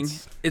annoying.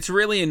 reports. It's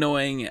really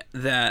annoying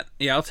that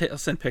I'll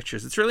send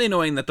pictures. It's really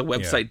annoying that the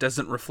website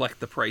doesn't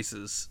reflect the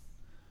prices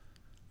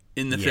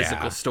in the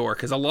physical store,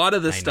 because a lot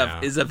of this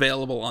stuff is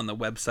available on the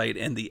website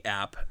and the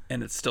app,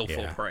 and it's still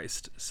full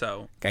priced.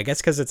 So I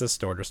guess because it's a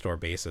store-to-store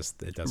basis,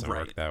 it doesn't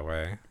work that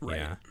way. Right.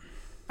 Yeah,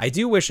 I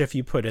do wish if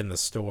you put in the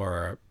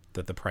store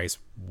that the price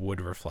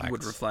would reflect.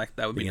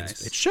 That would be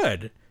nice. It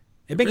should.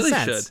 It makes really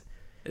sense.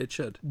 It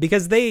should.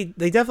 Because they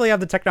definitely have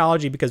the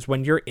technology, because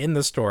when you're in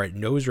the store, it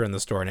knows you're in the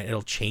store, and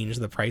it'll change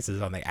the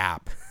prices on the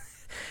app.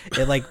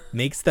 It like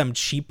makes them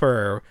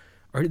cheaper,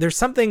 or there's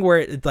something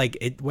where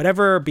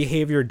whatever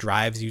behavior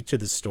drives you to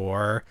the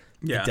store,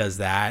 it does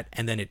that,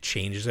 and then it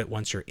changes it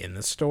once you're in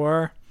the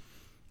store.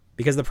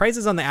 Because the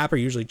prices on the app are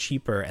usually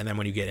cheaper, and then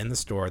when you get in the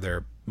store,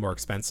 they're more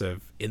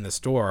expensive in the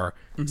store.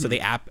 So the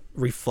app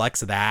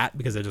reflects that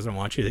because it doesn't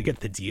want you to get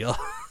the deal.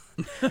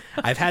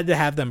 I've had to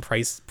have them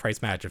price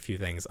match a few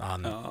things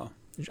on.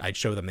 I'd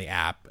show them the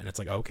app, and it's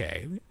like,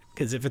 okay,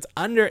 because if it's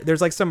under,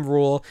 there's like some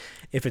rule.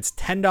 If it's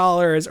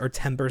 $10 or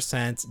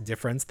 10%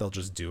 difference, they'll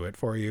just do it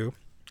for you.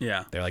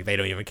 Yeah, they're like, they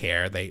don't even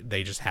care.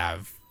 They just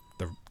have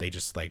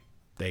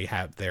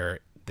they're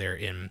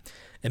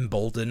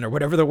emboldened or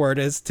whatever the word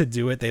is to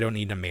do it. They don't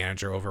need a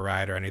manager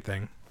override or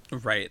anything.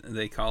 Right.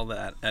 They call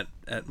that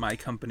at my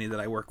company that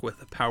I work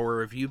with a power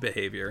review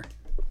behavior.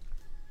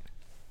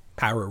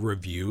 Power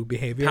review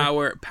behavior?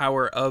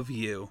 Power of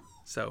you.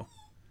 So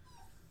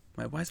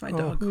why is my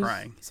dog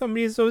crying?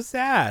 Somebody's so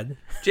sad.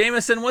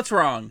 Jameson, what's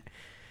wrong?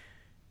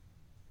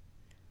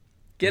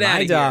 Get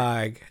out of here.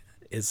 My dog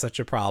is such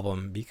a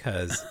problem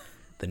because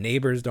the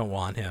neighbors don't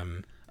want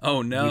him.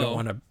 Oh no. We don't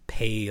want to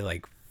pay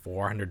like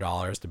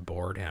 $400 to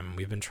board him.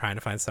 We've been trying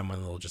to find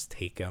someone that'll just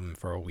take him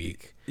for a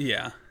week.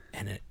 Yeah.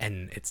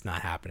 And it's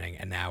not happening.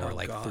 And now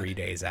we're 3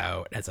 days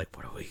out. And it's like,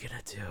 what are we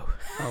going to do?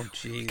 Oh,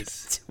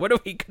 jeez. What are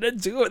we going to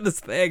do with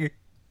this thing?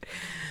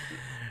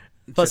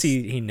 Plus,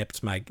 he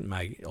nipped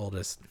my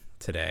oldest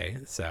today.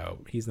 So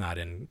he's not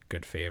in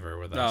good favor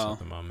with us at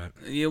the moment.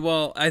 Yeah,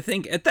 well, I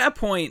think at that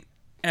point,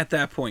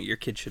 your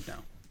kid should know.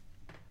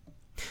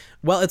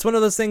 Well, it's one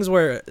of those things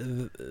where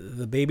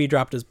the baby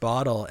dropped his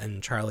bottle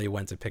and Charlie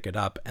went to pick it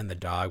up and the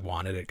dog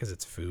wanted it because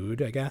it's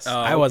food, I guess. Oh,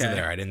 I wasn't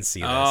there. I didn't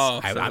see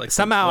this.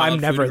 Somehow I'm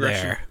never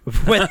there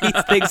when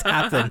these things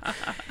happen.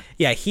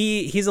 Yeah,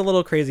 he's a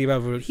little crazy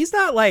about food. He's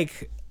not I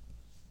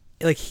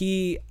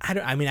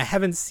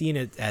haven't seen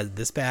it as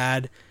this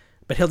bad,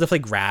 but he'll definitely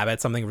grab at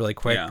something really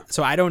quick. Yeah.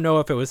 So I don't know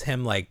if it was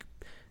him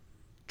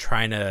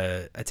trying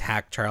to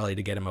attack Charlie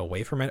to get him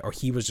away from it, or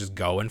he was just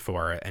going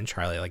for it and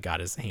Charlie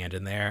got his hand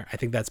in there. I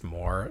think that's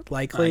more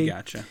likely. I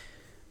gotcha.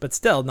 But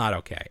still not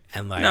okay.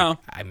 And no.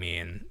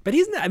 But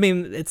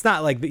it's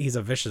not like he's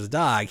a vicious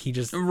dog. He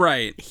just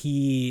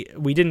we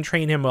didn't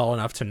train him well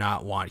enough to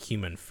not want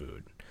human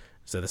food.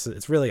 So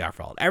it's really our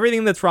fault.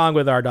 Everything that's wrong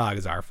with our dog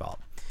is our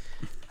fault.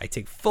 I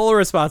take full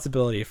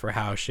responsibility for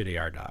how shitty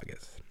our dog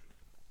is.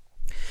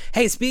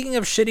 Hey, speaking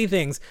of shitty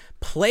things,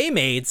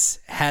 Playmates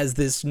has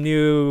this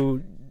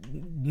new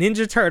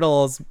Ninja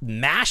Turtles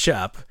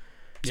mashup.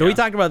 So we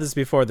talked about this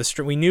before.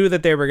 We knew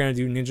that they were going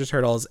to do Ninja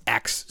Turtles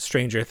X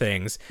Stranger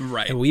Things.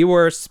 Right. And we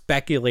were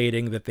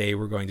speculating that they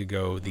were going to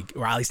go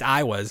or at least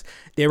I was,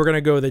 they were going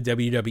to go the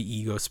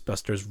WWE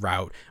Ghostbusters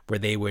route where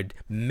they would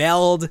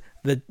meld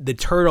the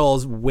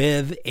Turtles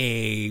with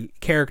a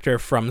character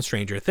from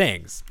Stranger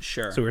Things.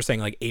 Sure. So we were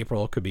saying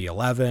April could be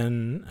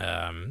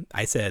 11.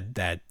 I said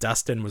that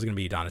Dustin was going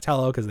to be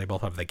Donatello because they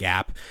both have the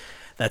gap.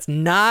 That's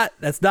not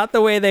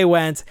the way they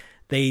went.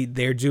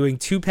 They're doing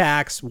 2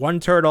 packs,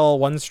 1 turtle,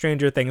 1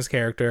 Stranger Things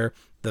character.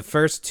 The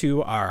first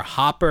 2 are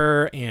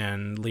Hopper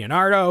and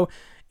Leonardo,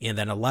 and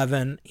then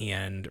 11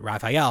 and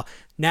Raphael.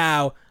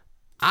 Now,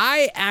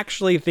 I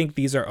actually think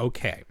these are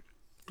okay.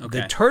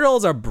 The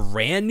turtles are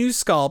brand new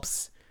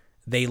sculpts.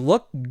 They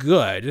look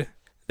good.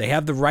 They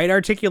have the right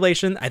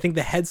articulation. I think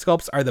the head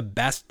sculpts are the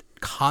best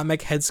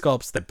comic head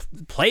sculpts that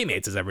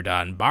Playmates has ever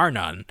done, bar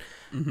none.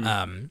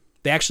 Mm-hmm.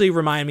 They actually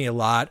remind me a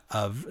lot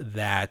of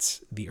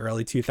the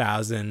early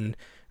 2000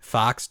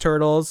 Fox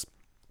Turtles.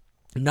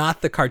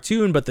 Not the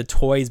cartoon, but the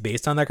toys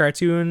based on the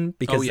cartoon.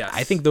 Because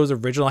I think those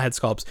original head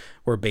sculpts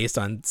were based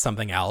on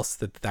something else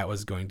that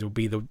was going to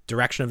be the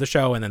direction of the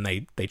show, and then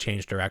they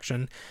changed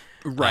direction.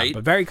 Right.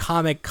 But very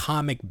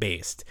comic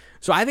based.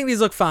 So I think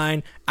these look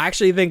fine. I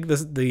actually think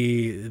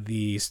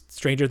the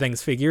Stranger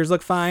Things figures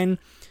look fine.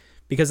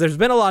 Because there's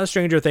been a lot of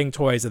Stranger Things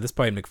toys at this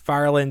point.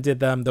 McFarlane did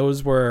them.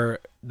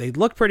 They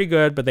look pretty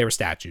good, but they were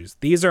statues.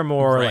 These are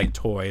more like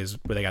toys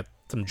where they got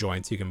some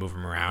joints. You can move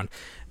them around.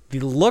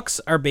 The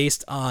looks are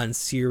based on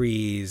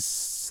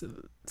season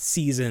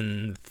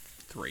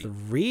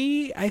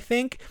 3, I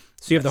think.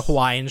 So you have the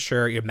Hawaiian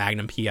shirt, you have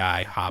Magnum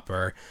P.I.,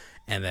 Hopper,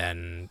 and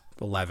then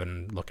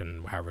 11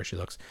 looking however she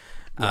looks.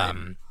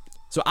 Right.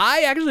 So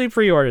I actually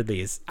pre-ordered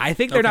these. I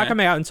think they're not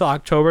coming out until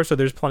October, so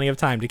there's plenty of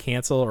time to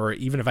cancel, or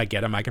even if I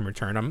get them, I can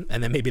return them,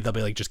 and then maybe they'll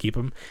be just keep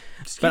them.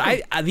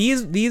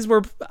 These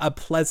were a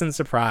pleasant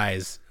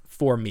surprise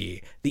for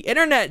me. The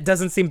internet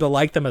doesn't seem to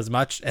like them as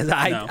much as No.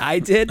 I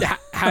did.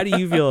 How do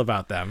you feel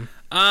about them?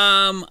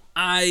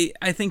 I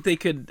think they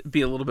could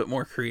be a little bit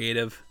more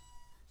creative.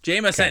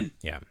 Jameson.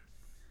 Yeah.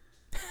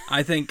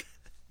 I think,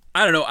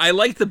 I don't know. I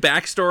like the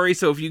backstory.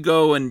 So if you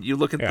go and you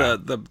look at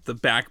the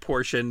back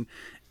portion,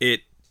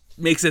 it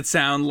makes it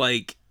sound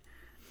like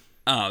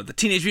the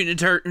Teenage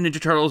Mutant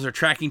Ninja Turtles are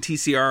tracking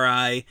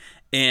TCRI,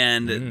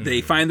 and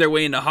they find their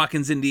way into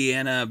Hawkins,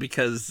 Indiana,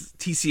 because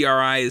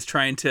TCRI is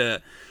trying to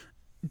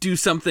do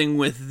something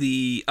with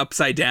the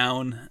Upside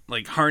Down,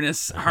 like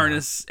harness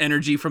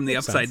energy from the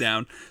Upside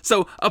Down.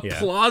 So a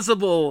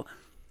plausible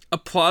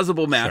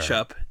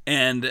mashup.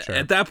 And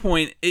at that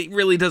point, it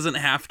really doesn't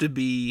have to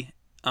be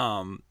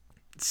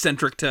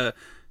centric to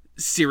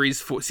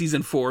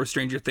season 4 of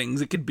Stranger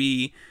Things. It could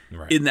be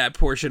in that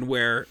portion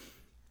where,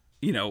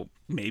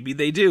 maybe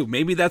they do.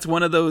 Maybe that's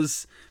one of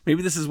those.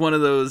 Maybe this is one of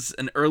those,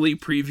 an early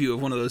preview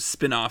of one of those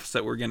spin-offs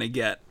that we're gonna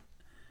get.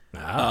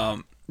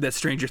 That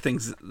Stranger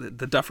Things,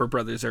 the Duffer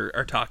Brothers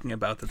are talking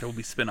about, that there will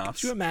be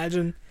spin-offs. Could you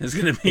imagine? There's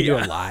gonna be a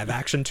live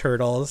action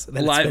Turtles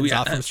that spins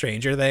off from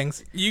Stranger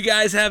Things. You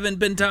guys haven't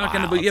been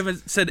talking about. You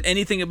haven't said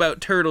anything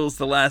about Turtles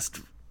the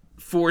last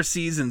 4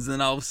 seasons, and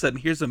then all of a sudden,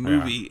 here's a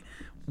movie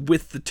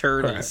with the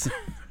Turtles.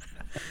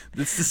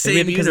 It's the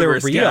same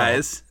universe,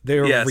 guys.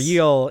 They're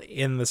real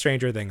in the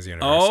Stranger Things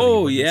universe.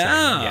 Oh,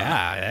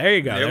 yeah. There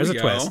you go. There's a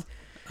twist.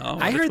 Oh,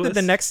 I heard that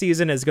the next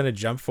season is going to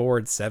jump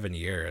forward 7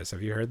 years.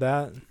 Have you heard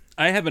that?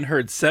 I haven't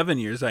heard 7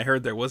 years. I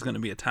heard there was going to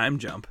be a time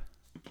jump.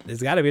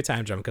 There's got to be a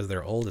time jump because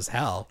they're old as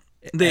hell.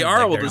 They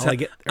are old as hell.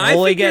 They're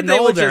only getting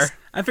older.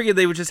 I figured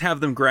they would just have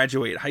them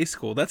graduate high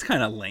school. That's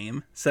kind of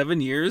lame.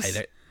 7 years.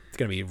 It's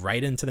going to be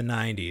right into the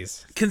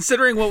 90s.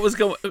 Considering what was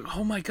going...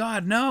 Oh, my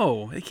God,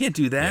 no. They can't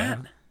do that.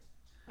 Yeah.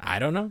 I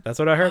don't know. That's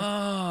what I heard.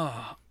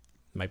 Oh.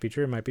 Might be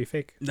true. Might be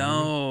fake.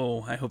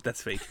 No, I hope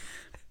that's fake.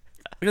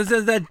 Because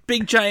there's that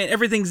big giant...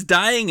 Everything's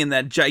dying in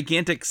that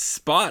gigantic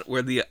spot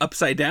where the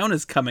Upside Down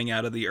is coming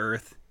out of the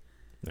earth.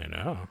 I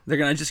know. They're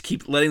going to just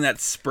keep letting that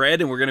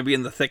spread, and we're going to be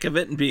in the thick of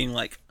it and being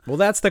like... Well,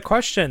 that's the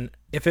question.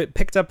 If it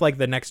picked up like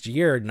the next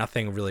year,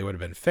 nothing really would have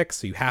been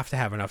fixed. So you have to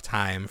have enough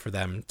time for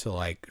them to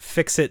like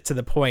fix it to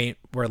the point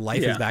where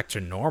life is back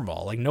to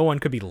normal. Like no one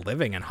could be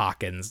living in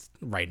Hawkins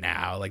right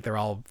now. Like they're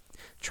all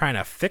trying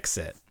to fix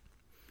it.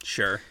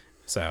 Sure.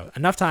 So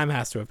enough time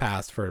has to have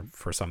passed for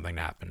something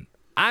to happen.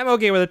 I'm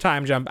okay with a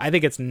time jump. I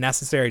think it's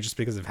necessary just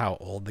because of how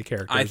old the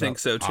characters are. I think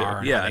so too.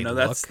 Yeah, no,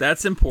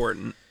 that's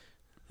important.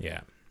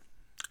 Yeah.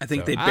 I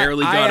think they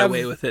barely got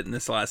away with it in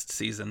this last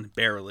season.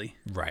 Barely.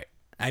 Right.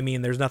 I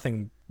mean, there's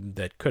nothing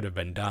that could have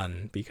been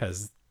done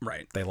because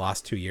they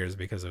lost 2 years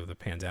because of the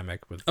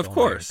pandemic. Of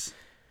course.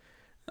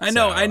 I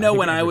know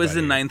when I was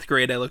in 9th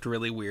grade, I looked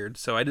really weird.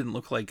 So I didn't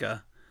look like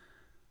a...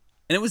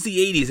 And it was the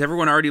 80s.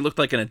 Everyone already looked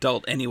like an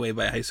adult anyway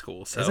by high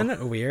school. So isn't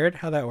it weird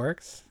how that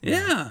works?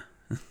 Yeah.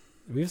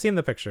 We've seen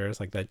the pictures,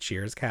 like that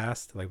Cheers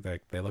cast. Like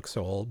they look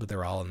so old, but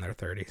they're all in their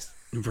 30s.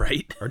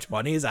 Right. Or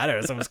 20s. I don't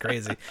know. Something's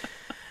crazy.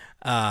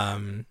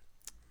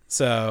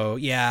 So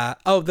yeah.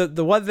 Oh,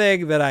 the one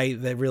thing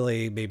that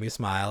really made me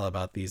smile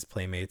about these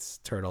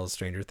Playmates Turtles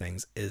Stranger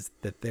Things is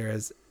that there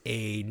is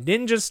a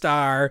ninja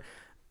star,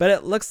 but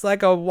it looks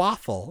like a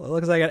waffle. It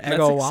looks like an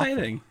Eggo waffle. That's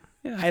exciting.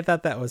 Yeah. I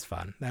thought that was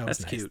fun. That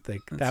was nice. Cute.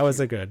 That was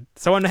a good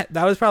someone.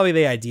 That was probably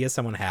the idea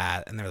someone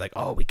had, and they're like,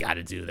 "Oh, we got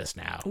to do this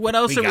now. What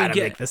else we got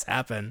to make this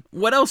happen?"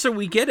 What else are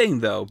we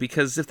getting though?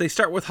 Because if they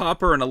start with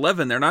Hopper and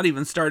 11, they're not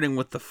even starting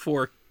with the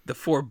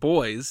four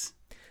boys.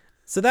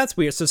 So that's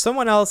weird. So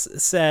someone else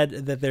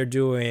said that they're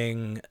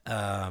doing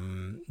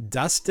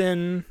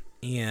Dustin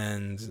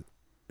and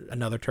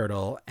another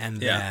turtle, and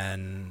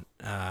then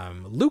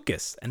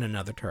Lucas and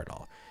another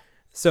turtle.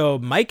 So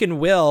Mike and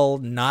Will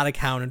not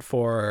accounted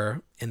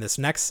for in this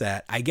next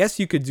set. I guess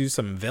you could do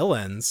some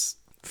villains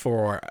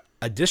for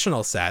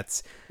additional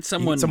sets.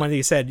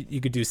 Somebody said you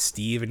could do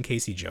Steve and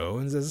Casey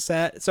Jones as a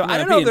set. So I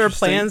don't know if there are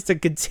plans to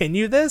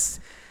continue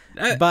this,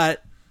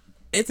 but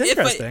it's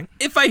interesting.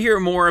 If I hear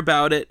more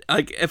about it,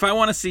 like if I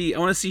want to see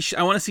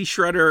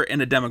Shredder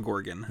and a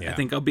Demogorgon. I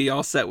think I'll be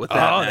all set with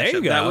that. Oh, there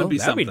you go. That would be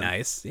something. That'd be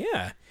nice.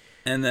 Yeah.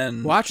 And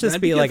then watch this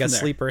be like a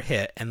sleeper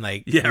hit, and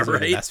like these are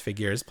the best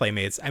figures,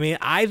 Playmates. I mean,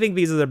 I think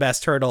these are the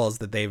best turtles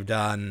that they've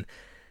done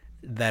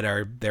that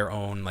are their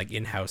own like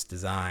in-house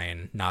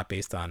design, not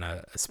based on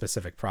a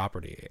specific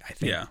property. I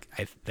think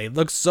they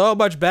look so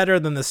much better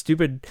than the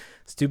stupid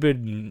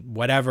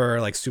whatever,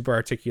 like super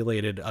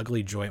articulated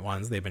ugly joint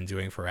ones they've been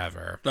doing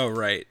forever. Oh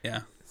right,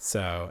 yeah.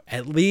 So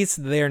at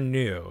least they're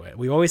new.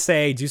 We always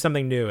say do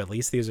something new. At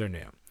least these are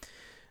new.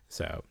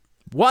 So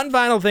one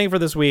final thing for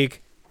this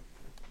week.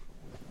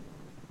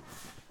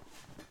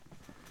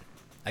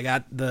 I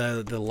got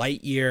the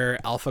Lightyear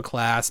Alpha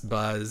Class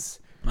Buzz.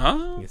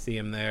 Oh. You see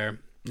him there.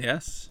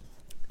 Yes.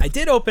 I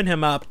did open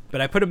him up, but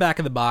I put him back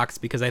in the box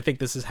because I think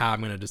this is how I'm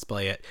going to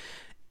display it.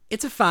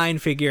 It's a fine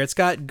figure. It's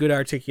got good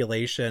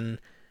articulation.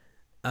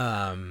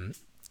 I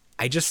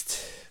just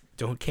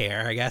don't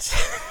care, I guess.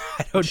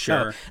 I don't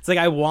know. It's like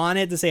I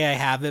wanted to say I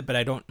have it, but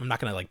I'm not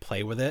going to like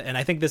play with it. And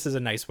I think this is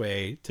a nice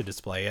way to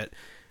display it.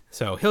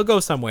 So he'll go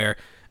somewhere.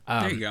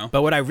 There you go.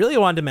 But what I really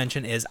wanted to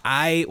mention is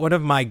one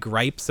of my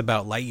gripes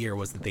about Lightyear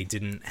was that they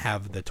didn't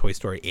have the Toy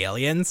Story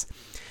aliens.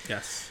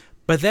 Yes.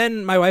 But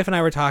then my wife and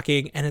I were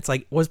talking, and it's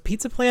like, was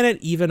Pizza Planet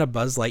even a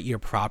Buzz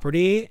Lightyear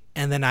property?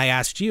 And then I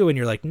asked you, and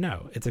you're like,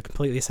 no, it's a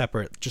completely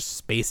separate, just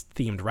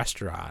space-themed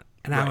restaurant.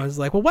 And I was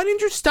like, well, why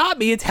didn't you stop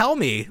me and tell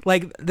me?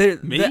 Like,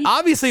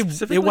 obviously,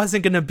 it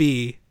wasn't going to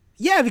be...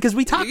 Yeah, because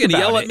we talked about it. You're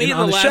going to yell at me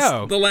on the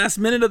show. The last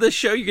minute of the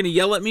show, you're going to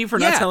yell at me for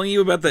not telling you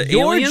about the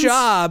aliens? Your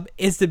job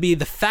is to be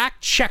the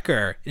fact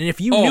checker. And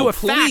if you knew a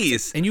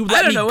fact and you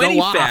let me go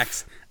off...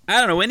 facts. I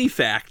don't know any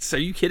facts. Are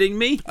you kidding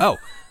me? Oh,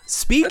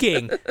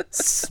 speaking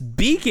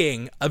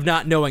of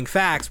not knowing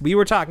facts, we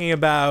were talking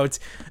about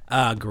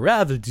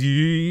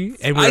Gravity.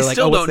 And we were like,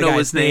 still what's don't the know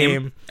guy's his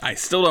name. I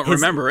still don't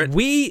remember it.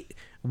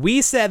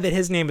 We said that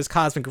his name is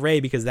Cosmic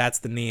Ray because that's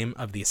the name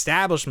of the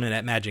establishment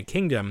at Magic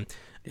Kingdom.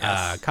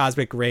 Yes.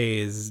 Cosmic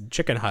Ray's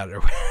Chicken Hut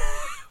or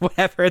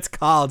whatever it's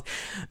called.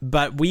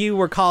 But we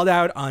were called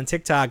out on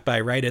TikTok by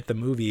Right at the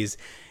Movies.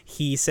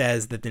 He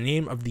says that the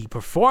name of the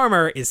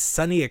performer is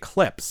Sunny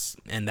Eclipse,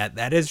 and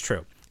that is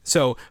true.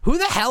 So who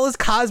the hell is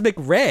Cosmic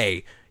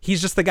Ray?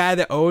 He's just the guy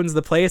that owns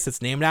the place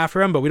that's named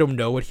after him, but we don't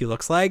know what he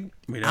looks like.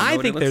 I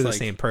think they're the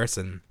same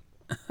person.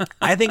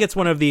 I think it's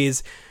one of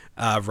these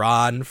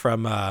Ron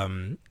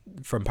from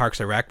Parks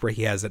and Rec, where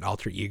he has an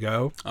alter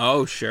ego.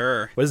 Oh,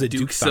 sure. What is it,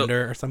 Duke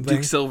Thunder or something?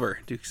 Duke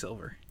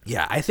Silver.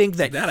 Yeah, I think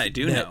that I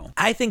do know.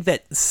 I think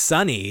that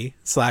Sunny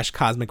 /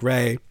 Cosmic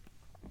Ray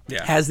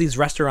has these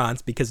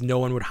restaurants because no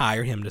one would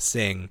hire him to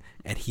sing,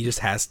 and he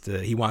just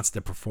he wants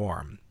to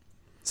perform.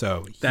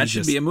 So that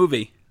should be a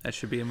movie.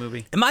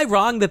 Am I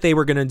wrong that they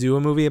were going to do a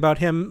movie about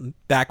him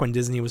back when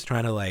Disney was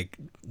trying to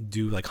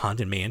do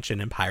Haunted Mansion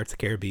and Pirates of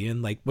the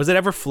Caribbean? Was it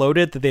ever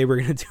floated that they were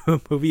going to do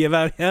a movie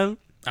about him?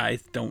 I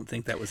don't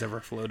think that was ever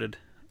floated.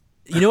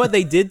 You know what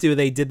they did do?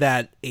 They did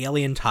that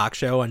alien talk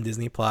show on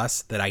Disney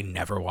Plus that I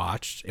never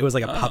watched. It was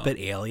like a puppet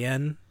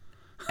alien.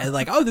 And I was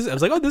like,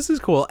 oh, this is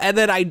cool. And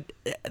then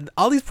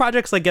all these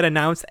projects get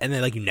announced and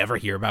then you never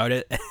hear about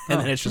it. And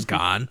then it's just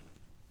gone.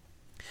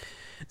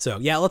 So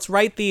yeah, let's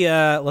write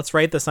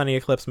the Sunny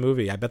Eclipse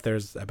movie. I bet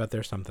there's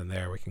something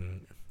there.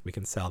 We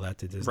can sell that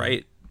to Disney.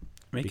 Right.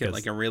 Make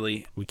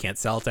it we can't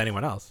sell it to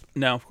anyone else.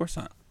 No, of course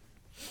not.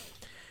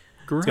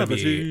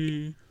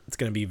 It's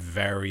gonna be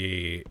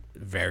very,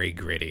 very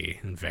gritty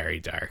and very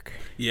dark.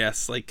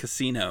 Yes, like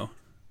Casino.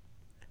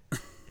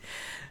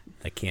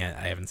 I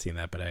haven't seen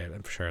that, but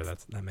I'm sure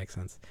that makes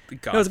sense.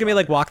 No, it's gonna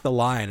be Walk the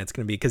Line. It's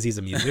gonna be because he's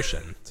a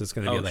musician, so it's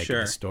gonna be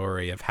the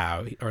story of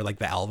how, or the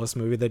Elvis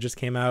movie that just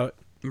came out.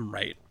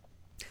 Right.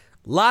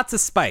 Lots of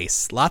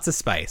spice,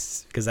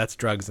 because that's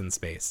drugs in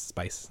space.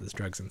 Spice is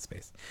drugs in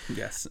space.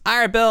 Yes. All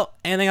right, Bill.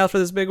 Anything else for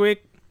this big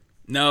week?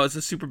 No, it's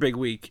a super big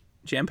week.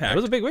 Jam-packed. It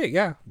was a big week,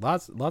 yeah.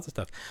 Lots of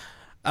stuff.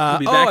 We'll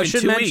be back in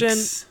 2 mention.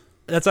 Weeks.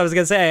 That's what I was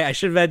gonna say. I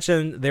should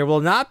mention there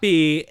will not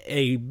be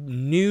a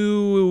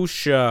new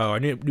show, a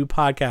new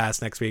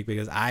podcast next week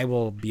because I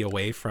will be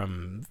away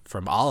from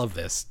all of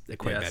this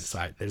equipment. Yes.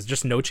 So there's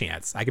just no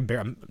chance.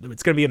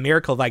 It's gonna be a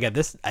miracle if I get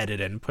this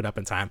edited and put up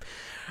in time.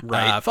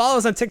 Right. Follow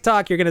us on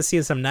TikTok. You're gonna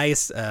see some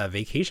nice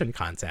vacation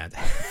content.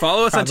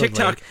 Follow us on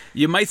TikTok.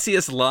 You might see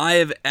us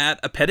live at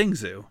a petting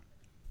zoo.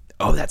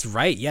 Oh, that's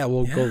right. Yeah,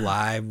 we'll go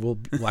live. We'll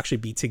actually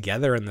be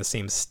together in the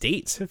same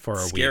state for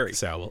a week.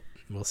 So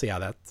we'll see how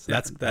that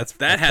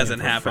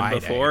hasn't happened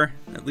before.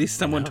 At least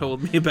someone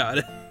told me about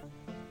it.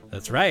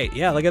 That's right.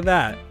 Yeah, look at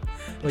that.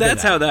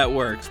 That's how that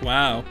works.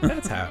 Wow.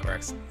 That's how it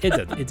works. It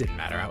didn't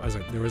matter.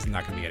 There was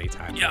not going to be any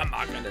time. Yeah, I'm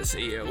not going to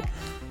see you.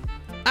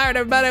 All right,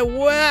 everybody.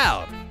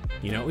 Well,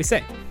 you know what we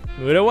say.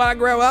 We don't want to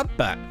grow up,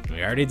 but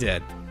we already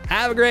did.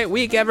 Have a great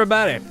week,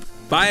 everybody.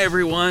 Bye,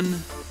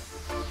 everyone.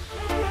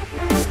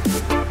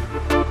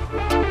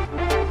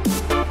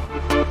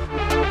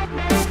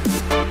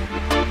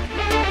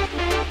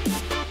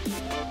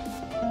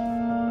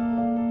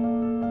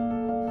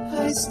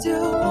 I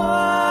still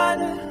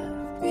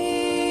wanna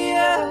be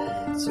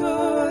a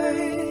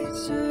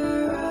Toys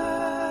R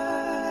Us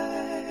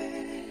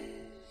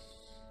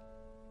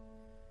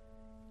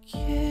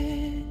kid.